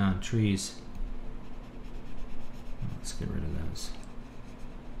was I on? Trees. Let's get rid of those.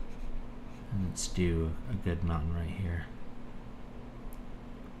 And let's do a good mountain right here.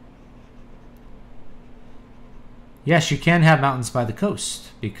 Yes, you can have mountains by the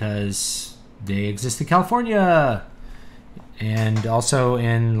coast because they exist in California and also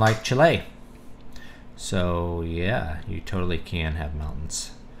in like Chile. So yeah, you totally can have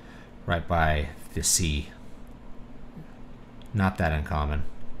mountains right by the sea. Not that uncommon.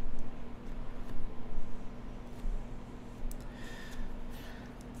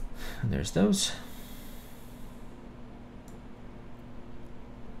 And there's those.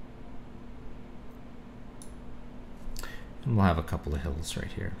 And we'll have a couple of hills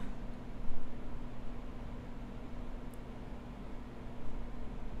right here.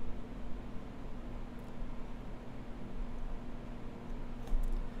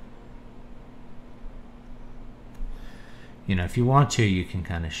 You know, if you want to, you can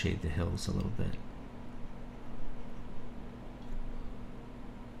kind of shade the hills a little bit.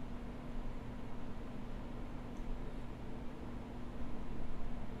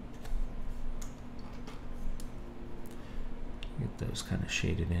 Get those kind of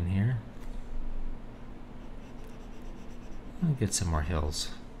shaded in here. I'll get some more hills.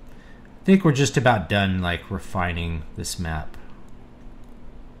 I think we're just about done like refining this map.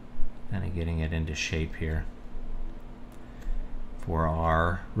 Kind of getting it into shape here for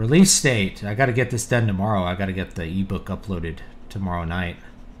our release date. I got to get this done tomorrow. I got to get the ebook uploaded tomorrow night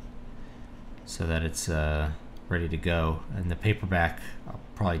so that it's ready to go. And the paperback, I'll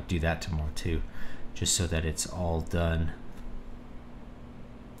probably do that tomorrow too, just so that it's all done.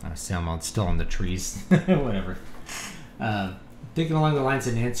 I'm still on the trees. Whatever. Thinking along the lines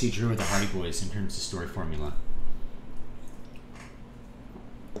of Nancy Drew with the Hardy Boys in terms of story formula.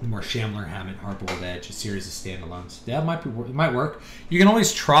 More Shamler, Hammett, Hard-Boiled Edge, a series of standalones. That might be, it might work. You can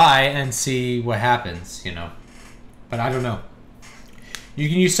always try and see what happens, you know. But I don't know. You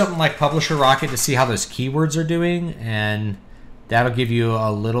can use something like Publisher Rocket to see how those keywords are doing, and that'll give you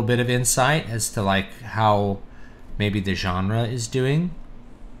a little bit of insight as to like how maybe the genre is doing,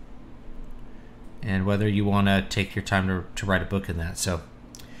 and whether you want to take your time to write a book in that. So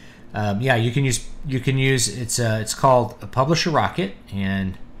yeah, you can use it's called a Publisher Rocket,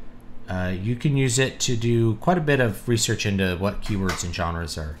 and you can use it to do quite a bit of research into what keywords and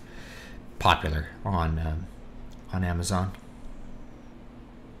genres are popular on Amazon.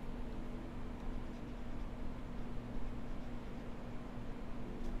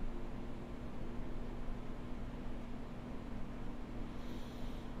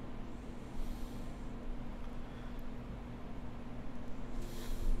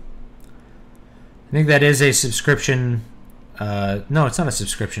 I think that is a subscription. No, it's not a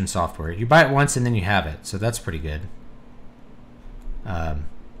subscription software. You buy it once and then you have it, so that's pretty good. I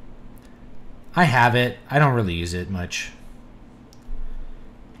have it. I don't really use it much.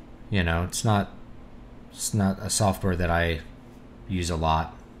 You know, it's not a software that I use a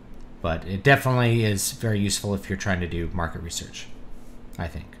lot, but it definitely is very useful if you're trying to do market research, I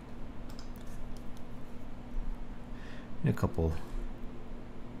think. A couple.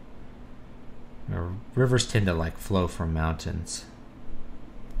 Rivers tend to like flow from mountains,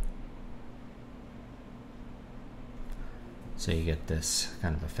 so you get this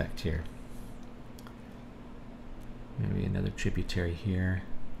kind of effect here. Maybe another tributary here,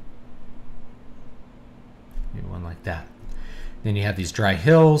 maybe one like that. Then you have these dry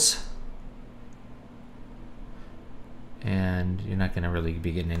hills, and you're not going to really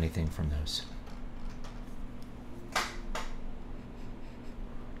be getting anything from those.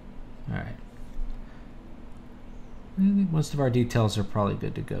 All right. I think most of our details are probably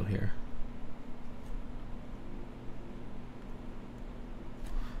good to go here.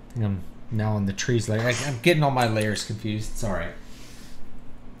 I think I'm now on the trees layer. I'm getting all my layers confused. It's all right.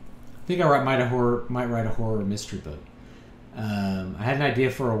 I think I might write a horror mystery book. I had an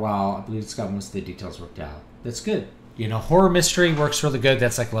idea for a while. I believe it's got most of the details worked out. That's good. You know, horror mystery works really good.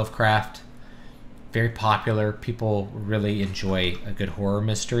 That's like Lovecraft. Very popular. People really enjoy a good horror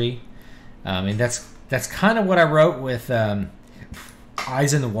mystery. And that's kind of what I wrote with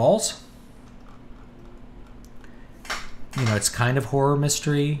Eyes in the Walls. You know, it's kind of horror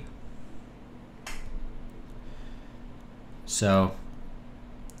mystery. So,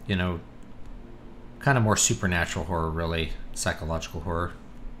 you know, kind of more supernatural horror, really. Psychological horror.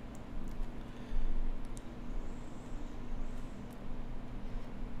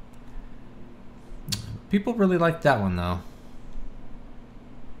 People really like that one, though.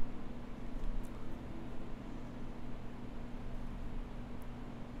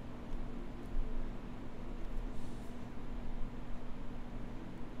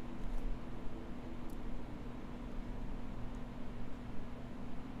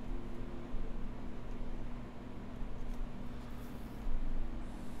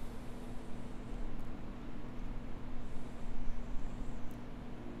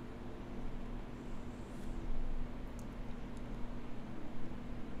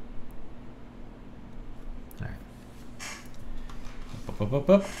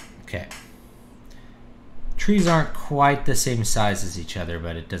 Okay. Trees aren't quite the same size as each other,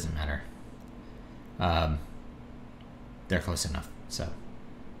 but it doesn't matter. They're close enough, so.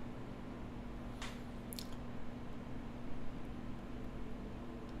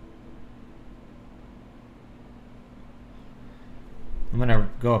 I'm gonna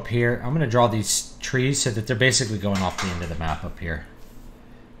go up here. I'm gonna draw these trees so that they're basically going off the end of the map up here,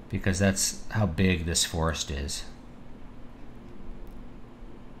 because that's how big this forest is.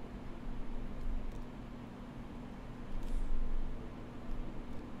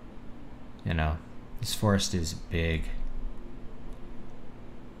 You know, this forest is big.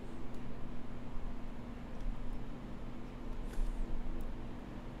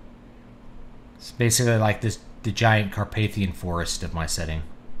 It's basically like the giant Carpathian forest of my setting.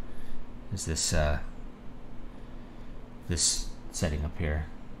 Is this this setting up here,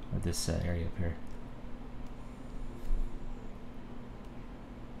 or this area up here?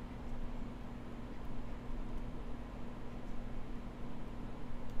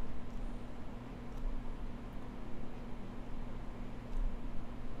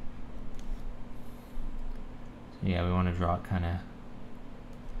 Yeah, we want to draw it kind of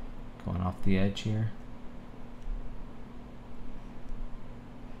going off the edge here.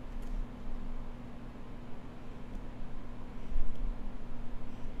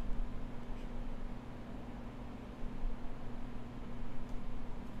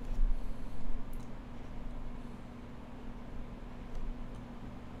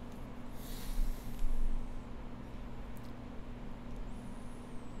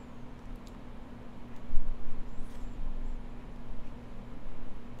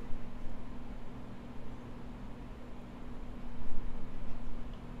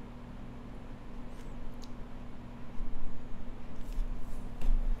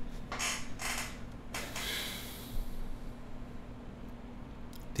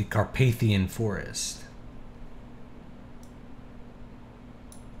 The Carpathian forest.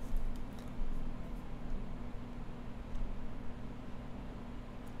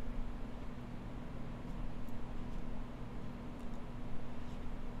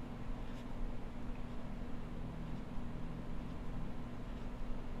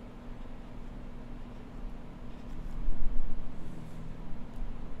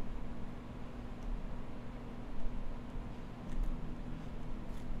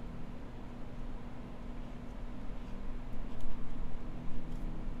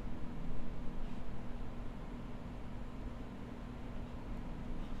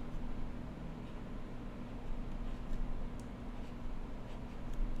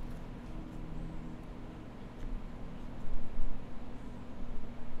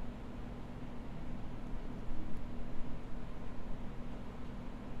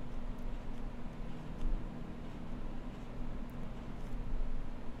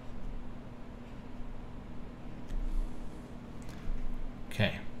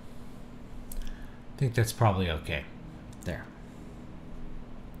 Okay. I think that's probably okay. There.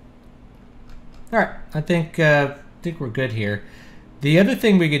 All right. I think we're good here. The other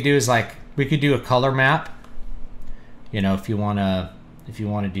thing we could do is like we could do a color map. You know, if you wanna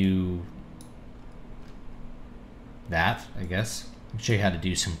do that, I guess. I'll show you how to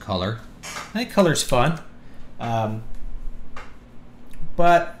do some color. I think color's fun.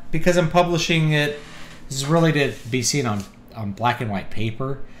 but because I'm publishing it, this is really to be seen on black and white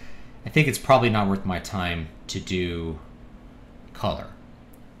paper. I think it's probably not worth my time to do color.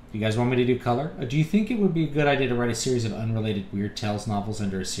 You guys want me to do color? Do you think it would be a good idea to write a series of unrelated Weird Tales novels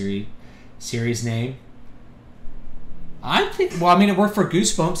under a series name? I think, well, I mean, it worked for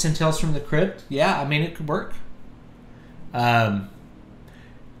Goosebumps and Tales from the Crypt. Yeah, I mean, it could work.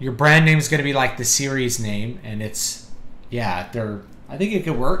 Your brand name is going to be like the series name, and it's, yeah, I think it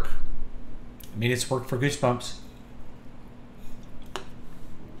could work. I mean, it's worked for Goosebumps.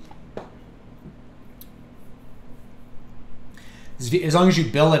 As long as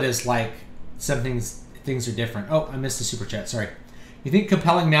you bill it as like things are different. Oh, I missed the super chat. Sorry. You think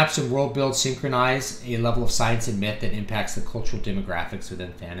compelling maps and world builds synchronize a level of science and myth that impacts the cultural demographics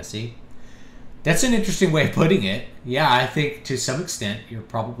within fantasy? That's an interesting way of putting it. Yeah, I think to some extent you're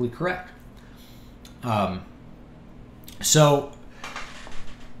probably correct. So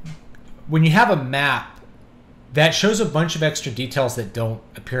when you have a map that shows a bunch of extra details that don't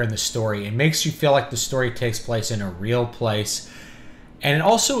appear in the story, it makes you feel like the story takes place in a real place. And it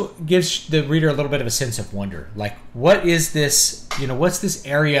also gives the reader a little bit of a sense of wonder. Like, what is this, what's this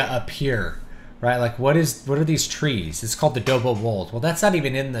area up here, right? Like, what are these trees? It's called the Dobo Wold. Well, that's not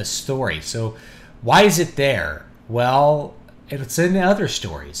even in the story. So why is it there? Well, it's in the other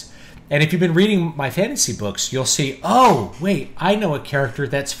stories. And if you've been reading my fantasy books, you'll see, oh, wait, I know a character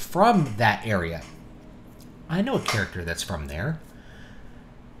that's from that area. I know a character that's from there.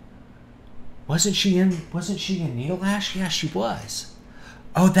 Wasn't she in Needle Ash? Yeah, she was.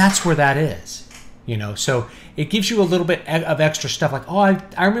 Oh, that's where that is. So it gives you a little bit of extra stuff like, oh,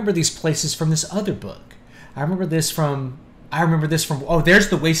 I remember these places from this other book. I remember this from, oh, there's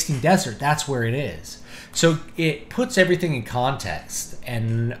the Wasting Desert. That's where it is. So it puts everything in context.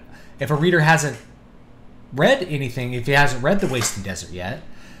 And if a reader hasn't read anything, if he hasn't read the Wasting Desert yet,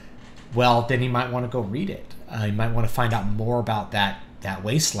 well, then he might want to go read it. You might want to find out more about that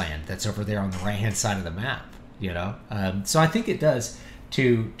wasteland that's over there on the right-hand side of the map. So I think it does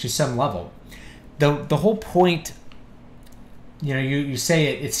to some level. The whole point, you say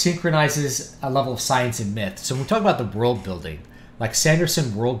it synchronizes a level of science and myth. So when we talk about the world building, like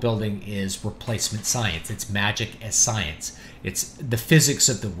Sanderson world building is replacement science. It's magic as science. It's the physics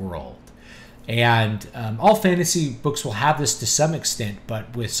of the world. And all fantasy books will have this to some extent,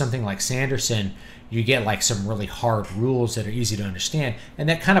 but with something like Sanderson, you get like some really hard rules that are easy to understand, and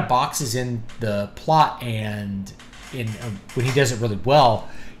that kind of boxes in the plot. And when he does it really well,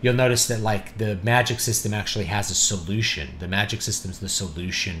 you'll notice that like the magic system actually has a solution. The magic system's the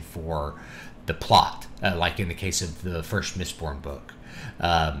solution for the plot, like in the case of the first Mistborn book.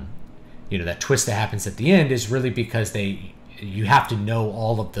 That twist that happens at the end is really because you have to know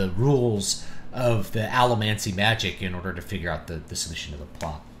all of the rules of the allomancy magic in order to figure out the solution to the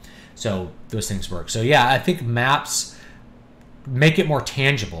plot. So those things work. So yeah, I think maps make it more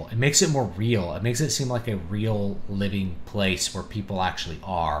tangible. It makes it more real. It makes it seem like a real living place where people actually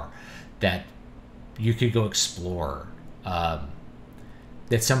are, that you could go explore, that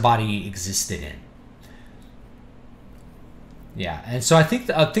somebody existed in. Yeah, and so I think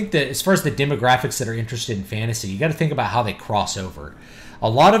that as far as the demographics that are interested in fantasy, you got to think about how they cross over. A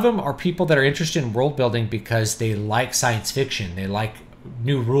lot of them are people that are interested in world building because they like science fiction. They like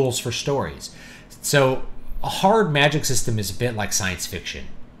new rules for stories. So a hard magic system is a bit like science fiction,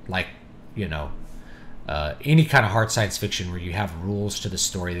 like any kind of hard science fiction where you have rules to the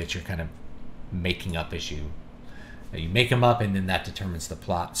story that you're kind of making up as you make them up, and then that determines the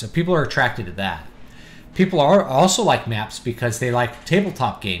plot. So people are attracted to that. People are also like maps because they like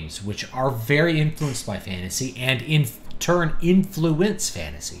tabletop games, which are very influenced by fantasy and in turn influence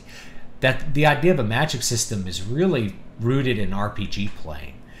fantasy. That the idea of a magic system is really rooted in RPG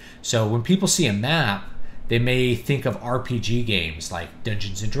playing. So when people see a map, they may think of RPG games like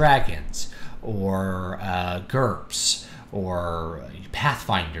Dungeons and Dragons or GURPS or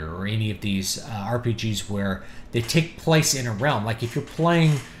Pathfinder or any of these RPGs where they take place in a realm. Like if you're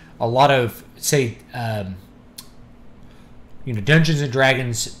playing a lot of, say, Dungeons and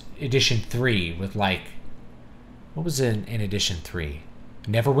Dragons Edition 3 with like, what was in Edition 3?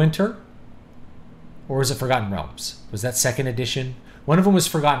 Neverwinter? Or was it Forgotten Realms? Was that second edition? One of them was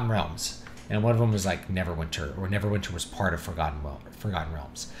Forgotten Realms, and one of them was like Neverwinter, or Neverwinter was part of Forgotten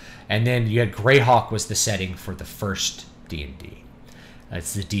Realms. And then you had Greyhawk was the setting for the first D&D.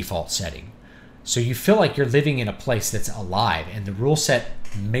 It's the default setting. So you feel like you're living in a place that's alive, and the rule set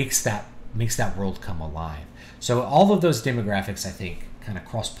makes that world come alive. So all of those demographics, I think, kind of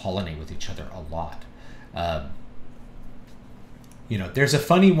cross-pollinate with each other a lot. There's a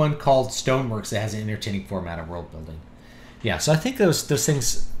funny one called Stoneworks that has an entertaining format of world building. Yeah, so I think those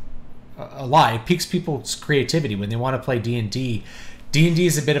things a lot. It piques people's creativity when they want to play D&D. D&D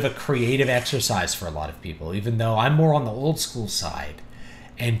is a bit of a creative exercise for a lot of people, even though I'm more on the old school side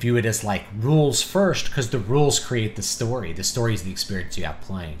and view it as like rules first, because the rules create the story. The story is the experience you have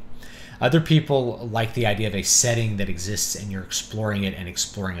playing. Other people like the idea of a setting that exists and you're exploring it and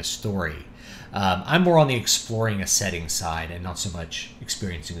exploring a story. I'm more on the exploring a setting side and not so much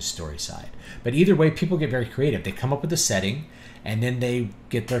experiencing a story side. But either way, people get very creative. They come up with a setting, and then they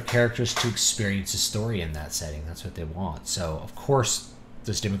get their characters to experience a story in that setting. That's what they want. So, of course,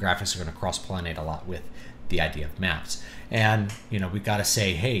 those demographics are going to cross-pollinate a lot with the idea of maps. And, you know, we've got to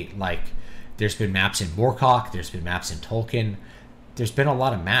say, hey, like, there's been maps in Moorcock, there's been maps in Tolkien, there's been a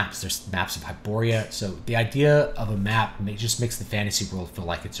lot of maps. There's maps of Hyboria. So the idea of a map just makes the fantasy world feel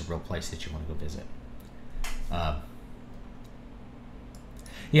like it's a real place that you want to go visit.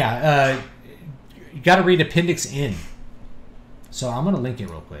 You got to read Appendix N. So I'm going to link it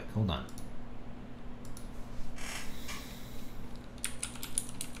real quick. Hold on.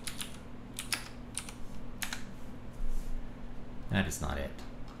 That is not it.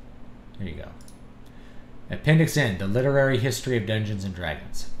 There you go. Appendix N, The Literary History of Dungeons and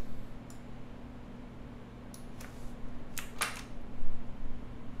Dragons.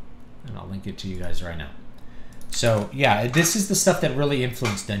 And I'll link it to you guys right now. So, yeah, this is the stuff that really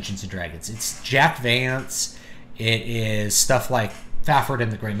influenced Dungeons and Dragons. It's Jack Vance. It is stuff like Fafhrd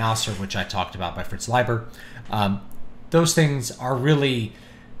and the Grey Mouser, which I talked about by Fritz Leiber. Those things are really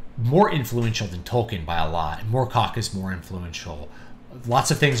more influential than Tolkien by a lot. Moorcock is more influential.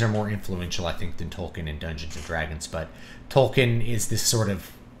 Lots of things are more influential, I think, than Tolkien in Dungeons and Dragons, but Tolkien is this sort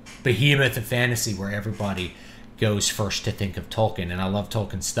of behemoth of fantasy where everybody goes first to think of Tolkien, and I love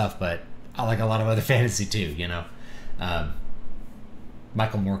Tolkien stuff, but I like a lot of other fantasy too, you know.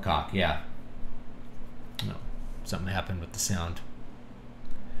 Michael Moorcock, yeah. No, something happened with the sound.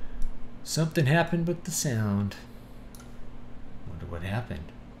 Something happened with the sound. Wonder what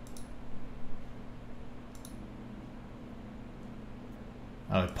happened.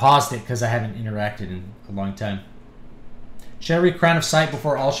 Oh, it paused it because I haven't interacted in a long time. Should I read Crown of Sight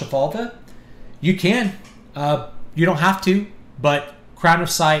before Al-Shafalda? You can. You don't have to, but Crown of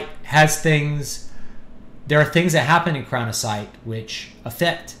Sight has things. There are things that happen in Crown of Sight which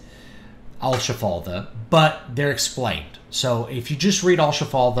affect Al-Shafalda, but they're explained. So if you just read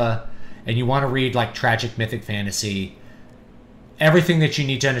Al-Shafalda and you want to read like tragic mythic fantasy, everything that you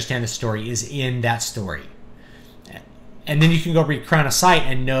need to understand the story is in that story. And then you can go read Crown of Sight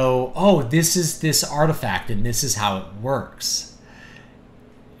and know, oh, this is this artifact and this is how it works.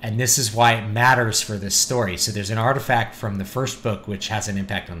 And this is why it matters for this story. So there's an artifact from the first book which has an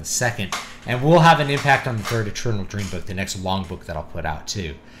impact on the second. And will have an impact on the third Eternal Dream book, the next long book that I'll put out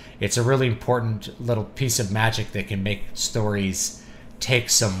too. It's a really important little piece of magic that can make stories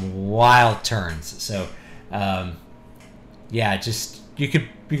take some wild turns. So, yeah, just... You could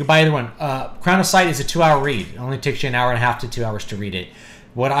buy either one. Crown of Sight is a 2-hour read. It only takes you an hour and a half to 2 hours to read it.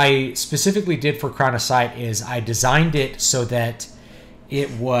 What I specifically did for Crown of Sight is I designed it so that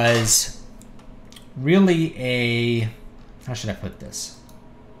it was really a... How should I put this?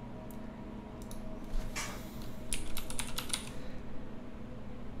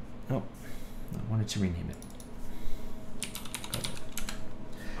 Oh, I wanted to rename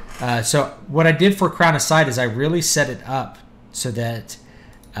it. So what I did for Crown of Sight is I really set it up so that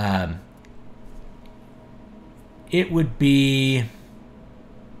it would be...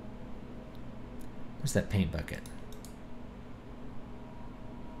 Where's that paint bucket?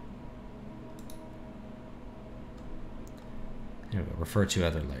 Here we go. Refer to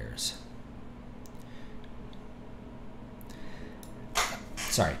other layers.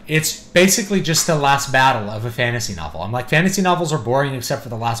 Sorry. It's basically just the last battle of a fantasy novel. I'm like, fantasy novels are boring except for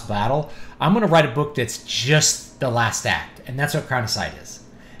the last battle. I'm going to write a book that's just the last act. And that's what Crown of Sight is.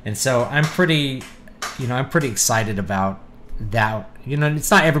 And so I'm pretty, I'm pretty excited about that.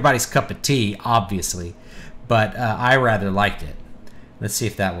 It's not everybody's cup of tea, obviously. But I rather liked it. Let's see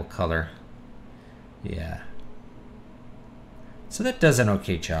if that will color. Yeah. So that does an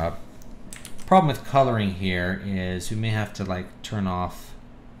okay job. Problem with coloring here is we may have to like turn off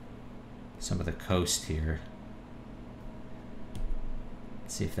some of the coast here.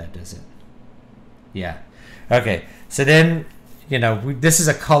 Let's see if that does it. Yeah. Okay. So then, this is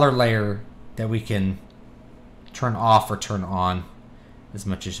a color layer that we can turn off or turn on as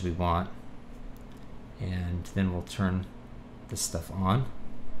much as we want. And then we'll turn this stuff on.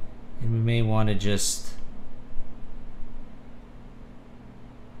 And we may want to just...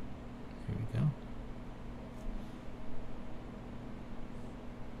 Here we go.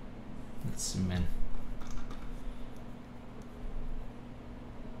 Let's zoom in.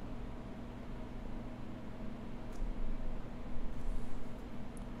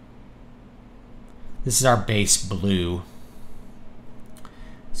 This is our base blue.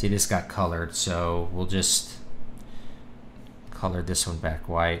 See, this got colored, so we'll just color this one back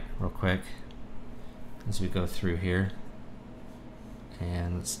white real quick as we go through here.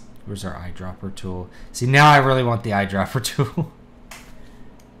 And where's our eyedropper tool? See, now I really want the eyedropper tool.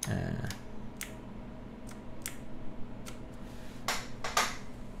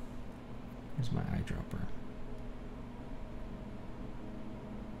 Where's my eyedropper?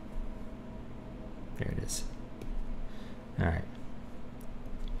 There it is. All right.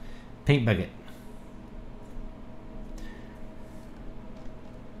 Paint bucket.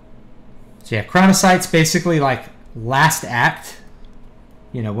 So yeah, Chronosight's basically like last act.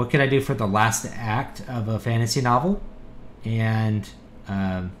 You know, what could I do for the last act of a fantasy novel? And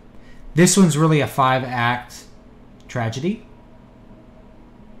this one's really a 5-act tragedy.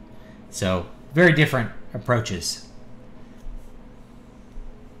 So very different approaches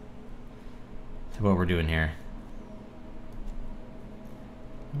to what we're doing here.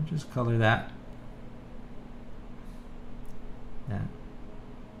 I'll just color that. That.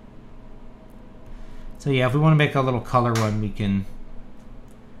 So yeah, if we want to make a little color one,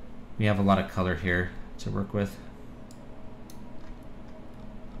 we have a lot of color here to work with.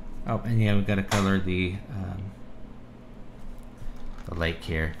 Oh, and yeah, we've got to color the lake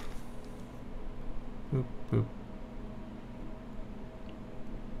here. Boop, boop.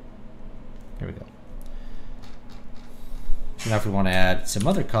 There we go. So now if we want to add some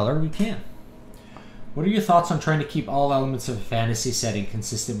other color, we can. What are your thoughts on trying to keep all elements of a fantasy setting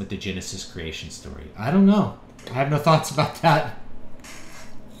consistent with the Genesis creation story? I don't know. I have no thoughts about that.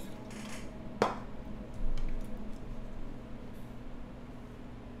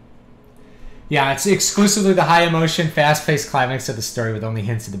 Yeah, it's exclusively the high emotion, fast-paced climax of the story with only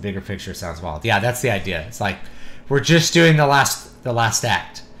hints of the bigger picture. Sounds wild. Yeah, that's the idea. It's like we're just doing the last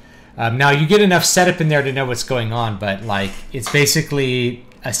act. Now you get enough setup in there to know what's going on, but like it's basically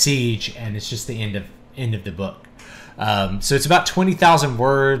a siege, and it's just the end of the book. So it's about 20,000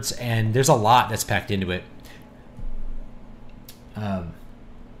 words, and there's a lot that's packed into it.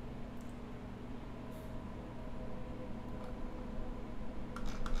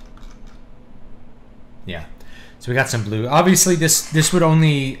 Yeah, so we got some blue. Obviously, this would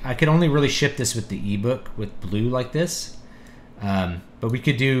I could only really ship this with the ebook with blue like this. But we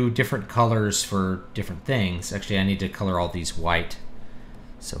could do different colors for different things. Actually, I need to color all these white.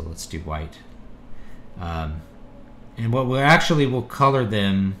 So let's do white. And what we'll color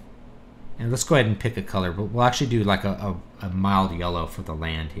them, and let's go ahead and pick a color. But we'll actually do like a mild yellow for the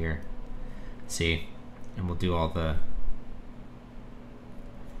land here. See, and we'll do all the,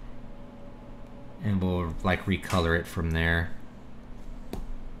 and we'll like recolor it from there.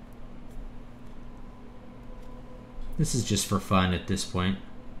 This is just for fun at this point.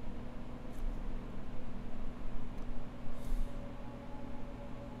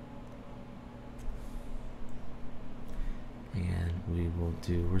 And we will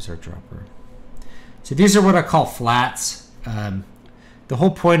do, where's our dropper? So these are what I call flats. The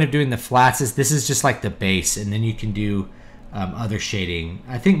whole point of doing the flats is this is just like the base, and then you can do other shading.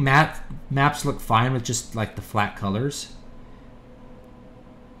 I think maps look fine with just like the flat colors.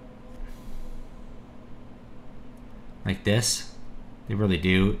 Like this. They really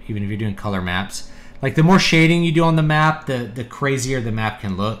do, even if you're doing color maps. Like the more shading you do on the map, the crazier the map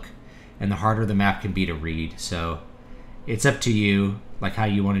can look, and the harder the map can be to read. So it's up to you, like how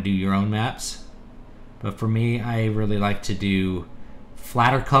you want to do your own maps. But for me, I really like to do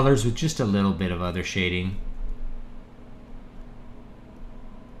flatter colors with just a little bit of other shading.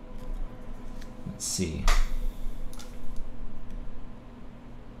 Let's see.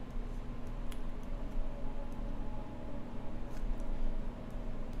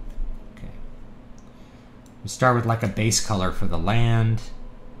 Okay. We start with like a base color for the land.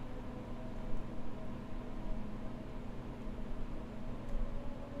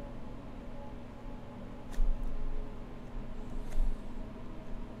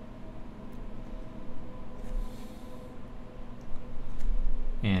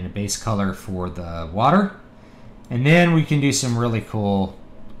 And a base color for the water. And then we can do some really cool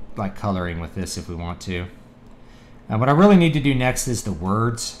like coloring with this if we want to. And what I really need to do next is the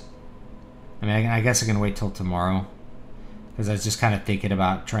words. I mean, I guess I can wait till tomorrow, because I was just kind of thinking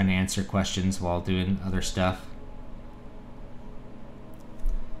about trying to answer questions while doing other stuff.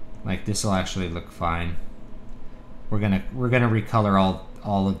 Like this will actually look fine. We're gonna recolor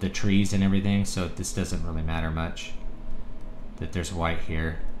all of the trees and everything, so this doesn't really matter much that there's white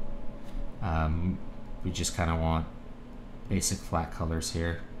here. We just kind of want basic flat colors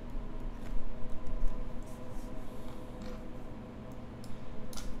here.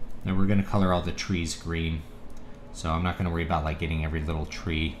 Now we're going to color all the trees green. So I'm not going to worry about like getting every little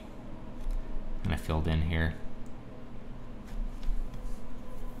tree kind of filled in here.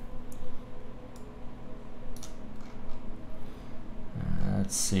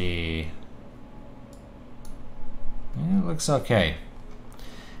 Let's see. Yeah, it looks okay.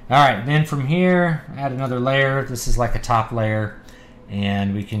 Alright, then from here, add another layer. This is like a top layer.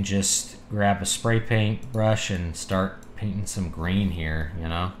 And we can just grab a spray paint brush and start painting some green here, you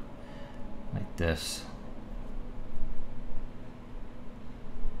know? Like this.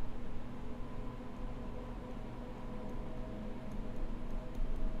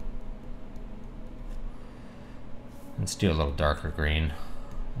 Let's do a little darker green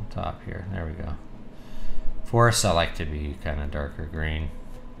on top here. There we go. Forests I like to be kind of darker green,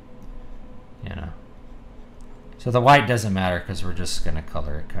 you know. So the white doesn't matter because we're just going to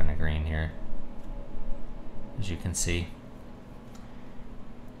color it kind of green here, as you can see.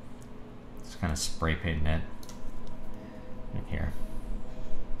 Just kind of spray painting it in here.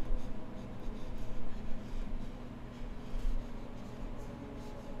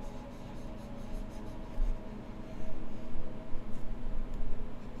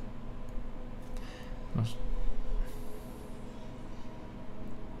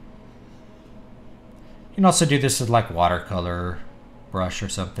 You can also do this with like watercolor brush or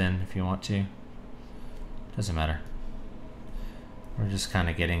something if you want to. Doesn't matter. We're just kind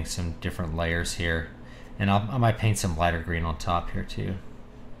of getting some different layers here. And I might paint some lighter green on top here too.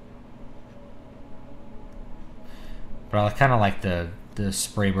 But I kind of like the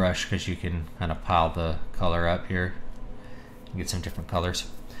spray brush because you can kind of pile the color up here. You get some different colors.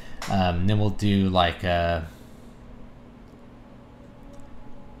 Then we'll do like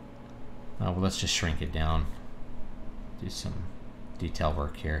well, let's just shrink it down. Do some detail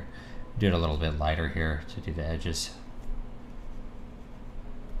work here. Do it a little bit lighter here to do the edges.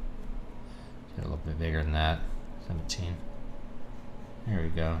 Do it a little bit bigger than that. 17. There we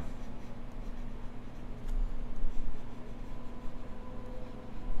go.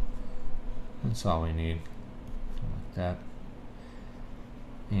 That's all we need. Like that.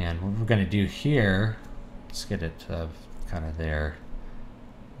 And what we're going to do here, let's get it kind of there.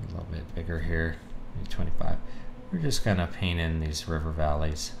 A little bit bigger here, maybe 25. We're just going to paint in these river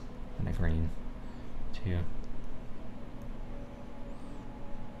valleys in a green too.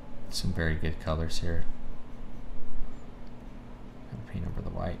 Some very good colors here. Paint over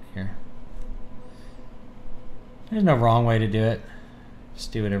the white here. There's no wrong way to do it.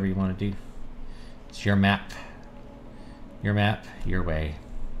 Just do whatever you want to do. It's your map. Your map, your way.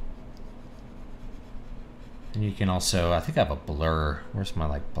 And you can also, I think I have a blur. Where's my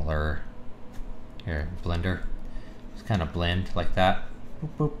like blur? Here, blender. Just kind of blend like that. Boop,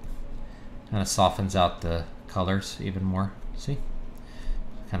 boop. Kind of softens out the colors even more. See?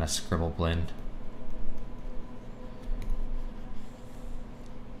 Kind of scribble blend.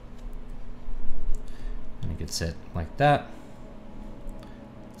 And it gets it like that.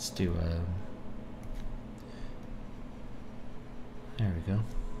 Let's do a. There we go.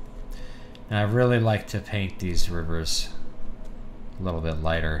 And I really like to paint these rivers a little bit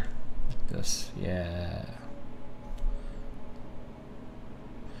lighter, like this. Yeah.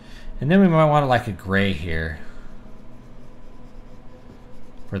 And then we might want like a gray here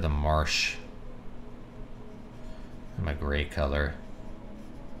for the marsh. I'm a gray color.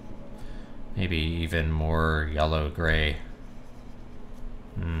 Maybe even more yellow gray.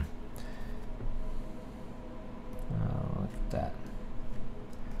 Oh, look at that.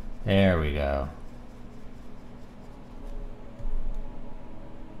 There we go.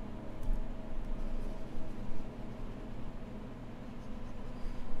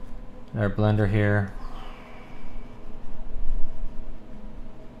 Our blender here.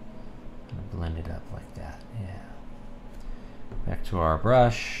 Blend it up like that. Yeah. Back to our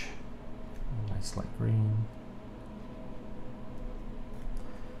brush. Nice light green.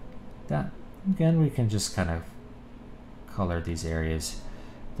 That. Again, we can just kind of color these areas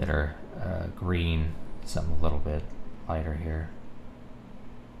that are green, something a little bit lighter here.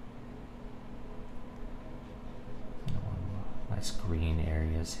 Nice green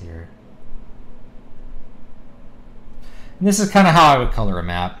areas here. And this is kind of how I would color a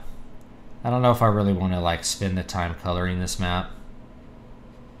map. I don't know if I really want to like spend the time coloring this map,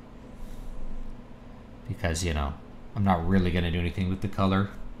 because, you know, I'm not really going to do anything with the color.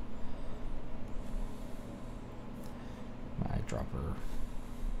 Eyedropper.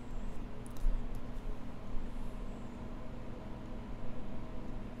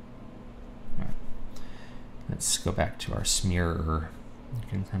 Alright. Let's go back to our smearer. You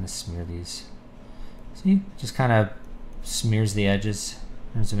can kind of smear these. See? Just kind of smears the edges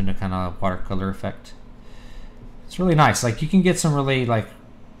There's even a kind of watercolor effect. It's really nice. Like, you can get some really, like,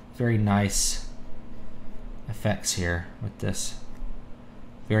 very nice effects here with this.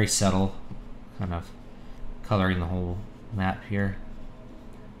 Very subtle, kind of coloring the whole map here.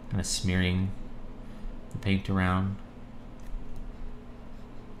 Kind of smearing the paint around.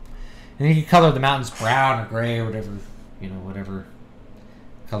 And you can color the mountains brown or gray or whatever, you know, whatever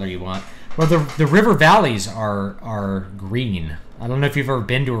color you want. Well, the river valleys are green. I don't know if you've ever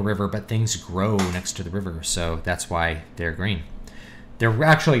been to a river, but things grow next to the river, so that's why they're green. They're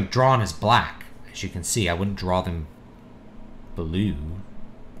actually drawn as black, as you can see. I wouldn't draw them blue,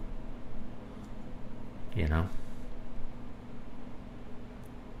 you know.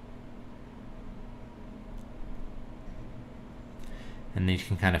 And then you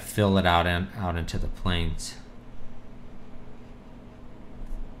can kind of fill it out into the plains.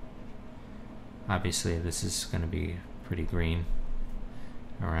 Obviously, this is going to be pretty green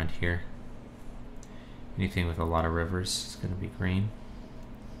around here. Anything with a lot of rivers is going to be green.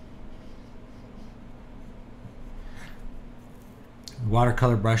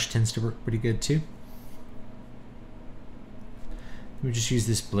 Watercolor brush tends to work pretty good too. Let me just use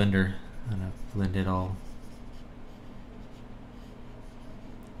this blender and blend it all.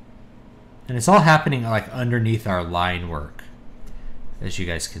 And it's all happening like underneath our line work, as you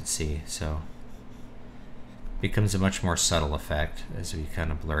guys can see, so it becomes a much more subtle effect as we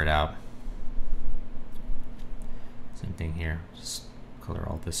kind of blur it out. Same thing here, just color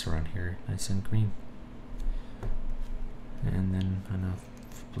all this around here nice and green. And then kind of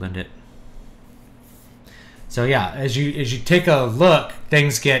blend it. So yeah, as you take a look,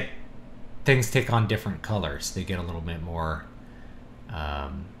 things take on different colors. They get a little bit more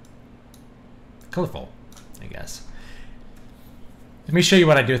colorful, I guess. Let me show you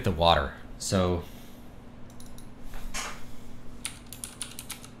what I do with the water. So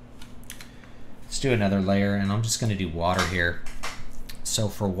let's do another layer, and I'm just going to do water here. So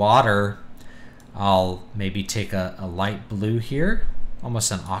for water, I'll maybe take a light blue here,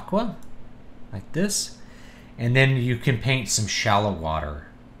 almost an aqua, like this, and then you can paint some shallow water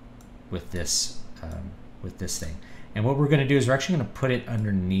with this thing. And what we're going to do is we're actually going to put it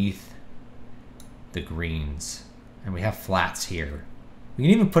underneath the greens, and we have flats here. We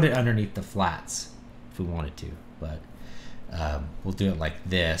can even put it underneath the flats if we wanted to, but we'll do it like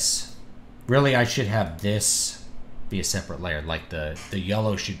this. Really, I should have this be a separate layer, like the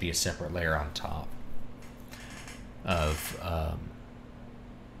yellow should be a separate layer on top of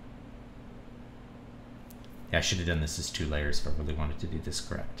yeah, I should have done this as 2 layers if I really wanted to do this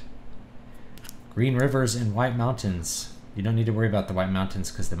correct. Green rivers and white mountains. You don't need to worry about the white mountains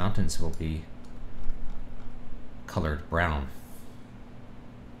because the mountains will be colored brown.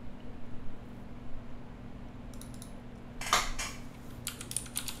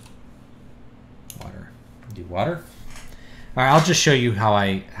 Water. Do water. All right, I'll just show you how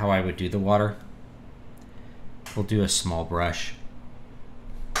I would do the water. We'll do a small brush,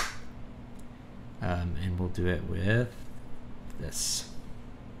 and we'll do it with this.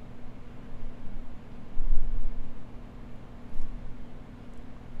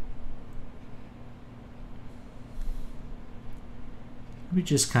 We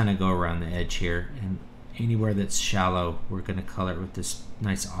just kind of go around the edge here, and anywhere that's shallow, we're going to color it with this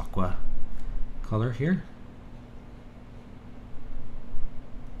nice aqua color here.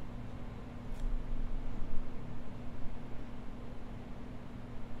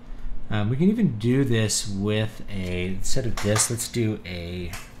 We can even do this with instead of this, let's do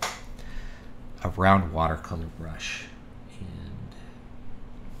a round watercolor brush.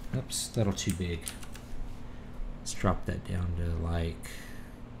 And oops, that's a little too big. Let's drop that down to like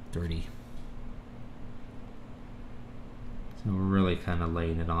 30. So we're really kind of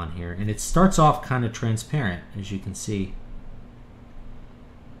laying it on here. And it starts off kind of transparent, as you can see.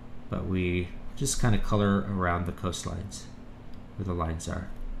 But we just kind of color around the coastlines where the lines are.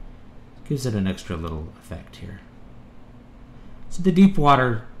 Gives it an extra little effect here. So the deep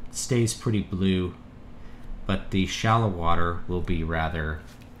water stays pretty blue, but the shallow water will be rather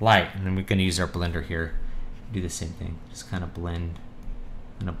light. And then we're going to use our blender here. Do the same thing. Just kind of blend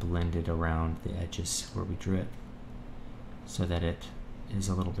it around the edges where we drew it, so that it is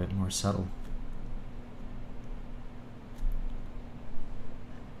a little bit more subtle.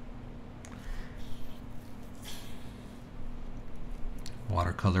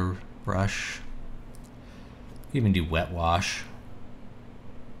 Watercolor brush. Even do wet wash.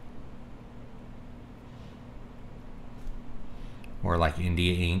 Or like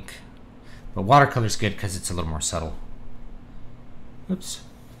India ink. But watercolor's good because it's a little more subtle. Oops.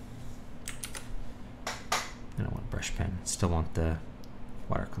 I don't want brush pen. Still want the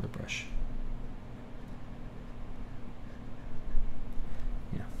watercolor brush.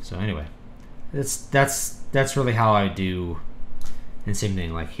 Yeah, so anyway, that's really how I do. And same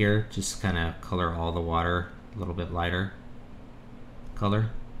thing, like here, just kind of color all the water a little bit lighter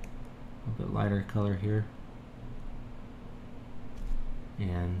color, a little bit lighter color here,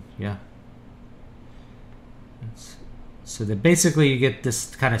 and yeah. So that basically you get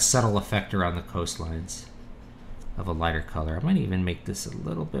this kind of subtle effect around the coastlines of a lighter color. I might even make this a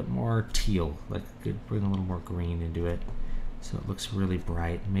little bit more teal, like could bring a little more green into it, so it looks really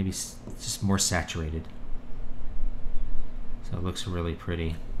bright, maybe just more saturated. So it looks really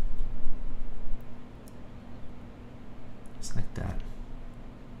pretty. Just like that.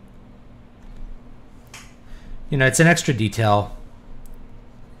 You know, it's an extra detail.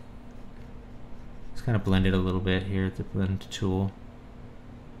 Just kind of blend it a little bit here at the blend tool.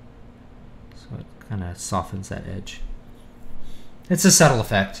 So it kind of softens that edge. It's a subtle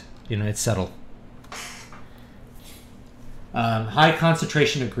effect. You know, it's subtle. High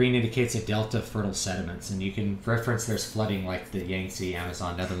concentration of green indicates a delta of fertile sediments, and you can reference there's flooding like the Yangtze,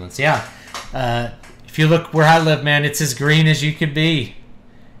 Amazon, Netherlands. Yeah, if you look where I live, man, it's as green as you could be.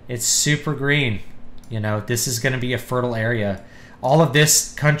 It's super green. You know, this is going to be a fertile area. All of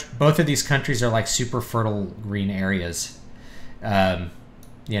this, both of these countries are like super fertile green areas.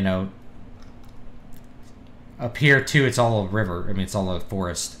 You know, up here too, it's all a river. I mean, it's all a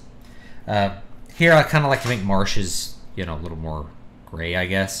forest. Here, I kind of like to make marshes, you know, a little more gray, I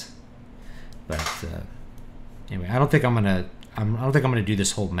guess. But anyway, I don't think I'm gonna do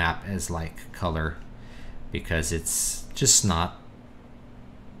this whole map as like color, because it's just not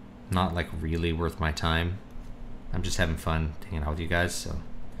like really worth my time. I'm just having fun hanging out with you guys, so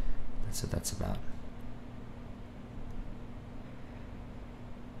that's what that's about.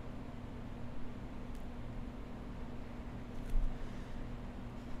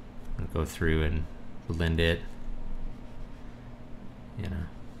 I'll go through and blend it. You know,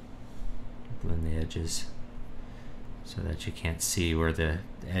 blend the edges so that you can't see where the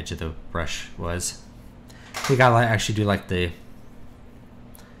edge of the brush was. We gotta actually do like the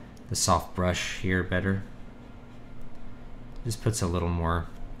soft brush here better. Just puts a little more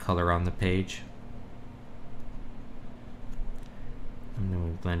color on the page. And then we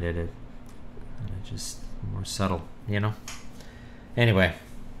blended it, just more subtle, you know? Anyway.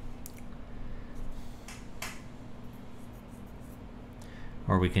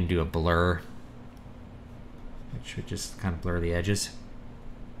 Or we can do a blur, which would just kind of blur the edges.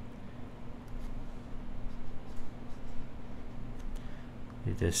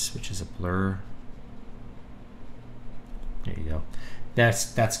 Do this, which is a blur. There you go.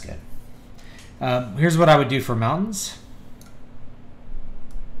 That's good. Here's what I would do for mountains.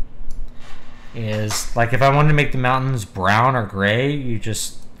 Is like if I wanted to make the mountains brown or gray, you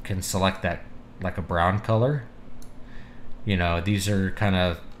just can select that like a brown color. You know, these are kind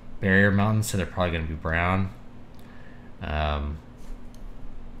of barrier mountains, so they're probably going to be brown. And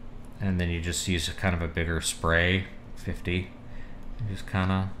then you just use a kind of a bigger spray, 50. And just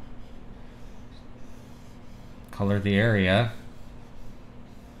kind of color the area.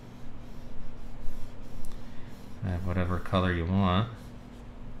 Whatever color you want.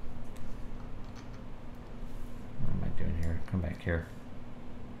 What am I doing here? Come back here.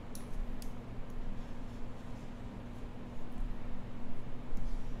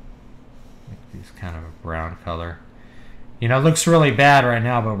 Make these kind of a brown color. You know, it looks really bad right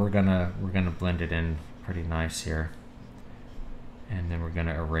now, but we're gonna blend it in pretty nice here. And then we're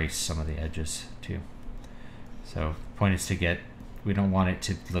gonna erase some of the edges too. So the point is to get, we don't want it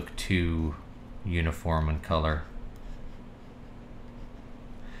to look too uniform in color.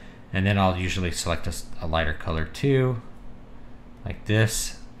 And then I'll usually select a lighter color too, like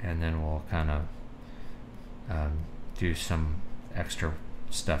this, and then we'll kind of do some extra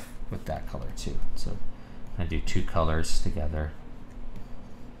stuff with that color too. So I do two colors together,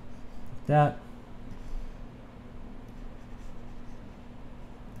 like that.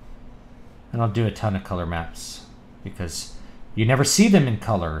 And I'll do a ton of color maps because you never see them in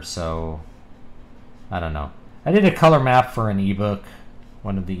color, so I don't know. I did a color map for an ebook,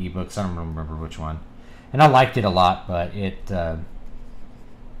 one of the ebooks, I don't remember which one. And I liked it a lot, but it, you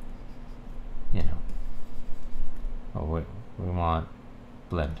know. Oh, wait, we want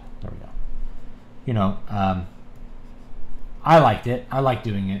blend. There we go. You know, I liked it. I like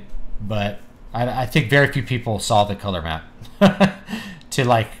doing it, but I think very few people saw the color map to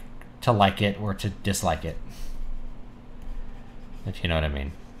like it or to dislike it, if you know what I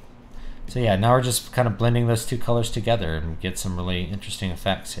mean. So yeah, now we're just kind of blending those two colors together and get some really interesting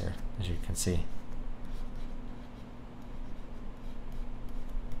effects here, as you can see.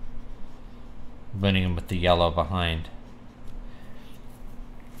 blending them with the yellow behind.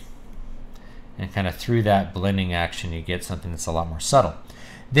 And kind of through that blending action, you get something that's a lot more subtle.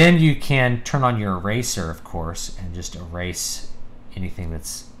 Then you can turn on your eraser, of course, and just erase anything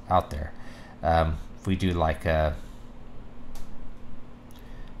that's out there. If we do like a,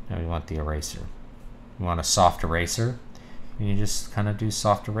 no, we want the eraser. We want a soft eraser, and you just kind of do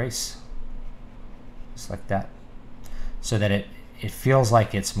soft erase, just like that, so that it feels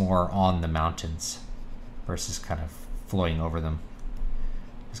like it's more on the mountains versus kind of flowing over them.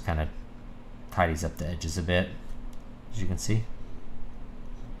 Just kind of tidies up the edges a bit, as you can see.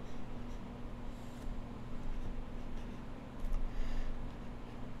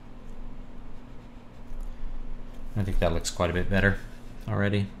 I think that looks quite a bit better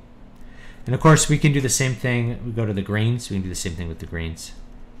already. And of course we can do the same thing. We go to the greens, we can do the same thing with the greens.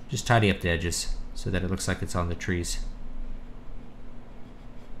 Just tidy up the edges so that it looks like it's on the trees.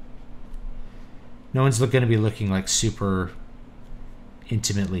 No one's going to be looking like super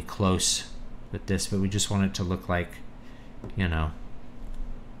intimately close with this, but we just want it to look like, you know,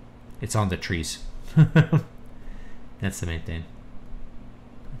 it's on the trees. That's the main thing.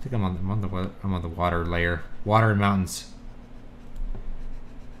 I think I'm on the water layer. Water and mountains.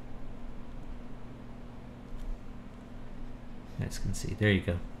 You guys can see. There you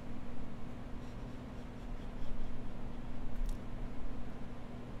go.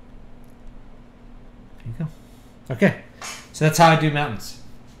 There you go. Okay, so that's how I do mountains.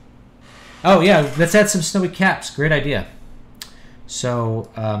 Oh yeah, let's add some snowy caps. Great idea. So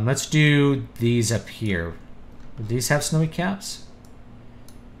let's do these up here. Would these have snowy caps?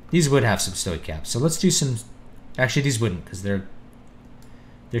 These would have some snowy caps. So let's do some. Actually, these wouldn't because they're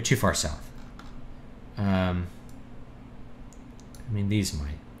too far south. I mean, these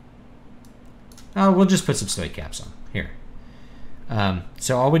might. Oh, we'll just put some snowy caps on here.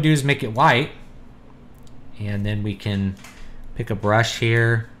 So all we do is make it white, and then we can pick a brush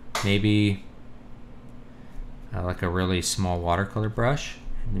here, maybe like a really small watercolor brush,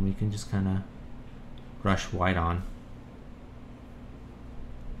 and then we can just kind of brush white on.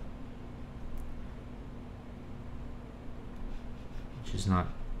 Which is not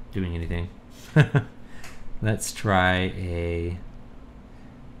doing anything. Let's try a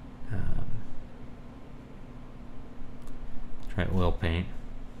try oil paint.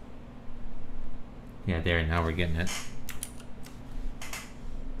 Yeah, there, now we're getting it.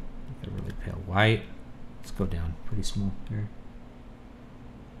 A really pale white. Let's go down pretty small here.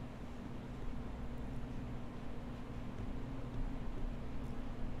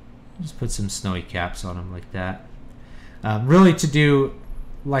 Just put some snowy caps on them like that. Really, to do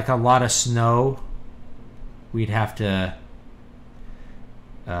like a lot of snow, we'd have to,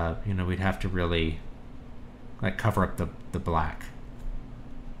 you know, we'd have to really like cover up the black.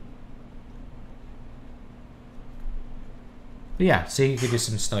 But yeah, see, you could do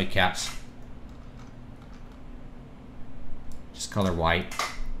some snowy caps. Just color white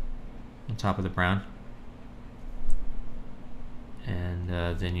on top of the brown. And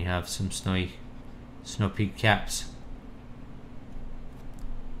then you have some snow peak caps.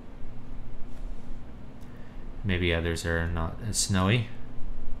 Maybe others are not as snowy.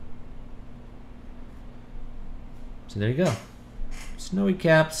 So there you go. Snowy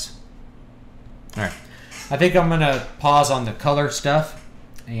caps. Alright. I think I'm going to pause on the color stuff,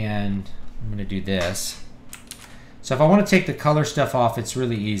 and I'm going to do this. So if I want to take the color stuff off, it's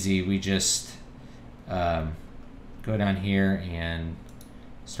really easy. We just go down here and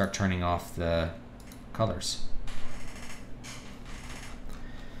start turning off the colors.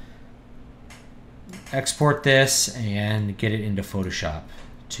 Export this and get it into Photoshop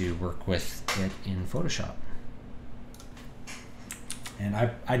to work with it in Photoshop. And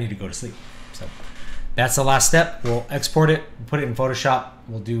I need to go to sleep. So that's the last step. We'll export it, put it in Photoshop.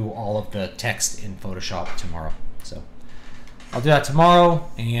 We'll do all of the text in Photoshop tomorrow. So I'll do that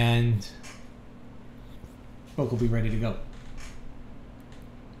tomorrow, and book will be ready to go.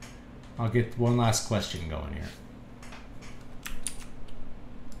 I'll get one last question going here.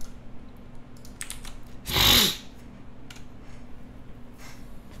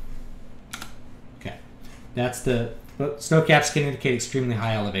 Okay, that's the snow caps can indicate extremely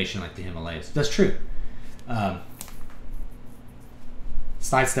high elevation like the Himalayas. That's true.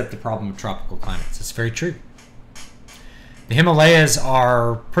 Sidestep the problem of tropical climates. It's very true. The Himalayas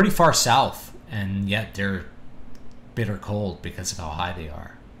are pretty far south, and yet they're bitter cold because of how high they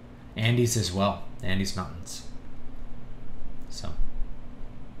are. Andes as well, the Andes Mountains. So.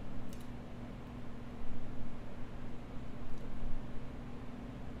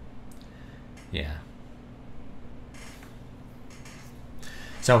 Yeah.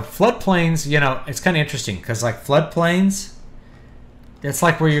 So floodplains, you know, it's kind of interesting because like floodplains, it's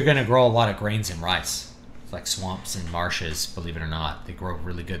like where you're going to grow a lot of grains and rice. It's like swamps and marshes, believe it or not. They grow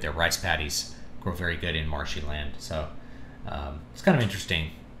really good. Their rice paddies grow very good in marshy land. So it's kind of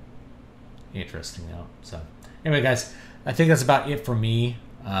interesting. Interesting, though. So anyway, guys, I think that's about it for me.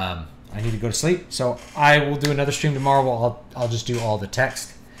 I need to go to sleep. So I will do another stream tomorrow. I'll just do all the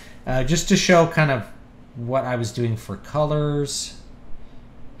text. Just to show kind of what I was doing for colors.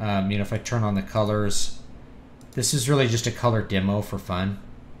 You know, if I turn on the colors, this is really just a color demo for fun.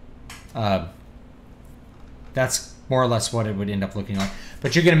 That's more or less what it would end up looking like.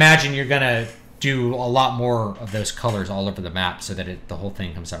 But you can imagine you're going to do a lot more of those colors all over the map so that the whole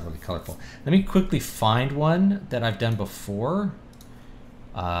thing comes out really colorful. Let me quickly find one that I've done before.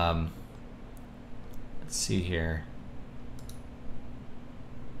 Let's see here.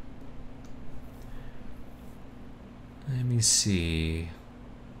 Let me see.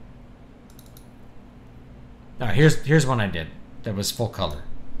 Oh, here's one I did that was full color.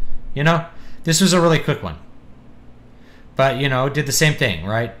 You know, this was a really quick one. But, you know, did the same thing,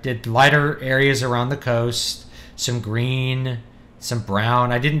 right? Did lighter areas around the coast, some green, some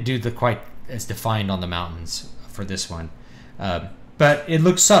brown. I didn't do the quite as defined on the mountains for this one. But it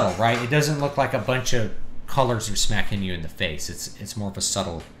looks subtle, right? It doesn't look like a bunch of colors are smacking you in the face. It's more of a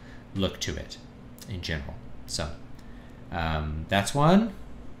subtle look to it in general. So that's one.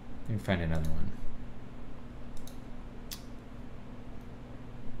 Let me find another one.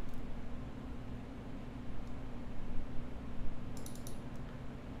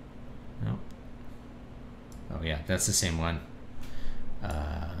 No. Oh yeah, that's the same one.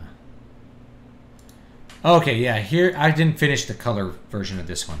 Okay, yeah, here I didn't finish the color version of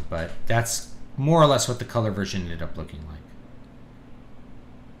this one, but that's more or less what the color version ended up looking like.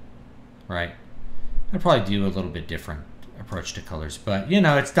 Right? I'd probably do a little bit different approach to colors, but you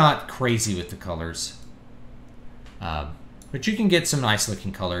know, it's not crazy with the colors. But you can get some nice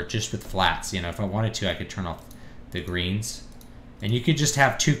looking color just with flats. You know, if I wanted to, I could turn off the greens. And you could just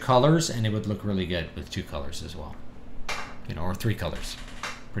have two colors and it would look really good with two colors as well. You know, or three colors.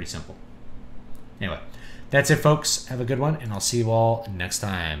 Pretty simple. Anyway, that's it, folks. Have a good one, and I'll see you all next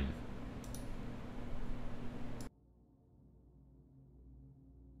time.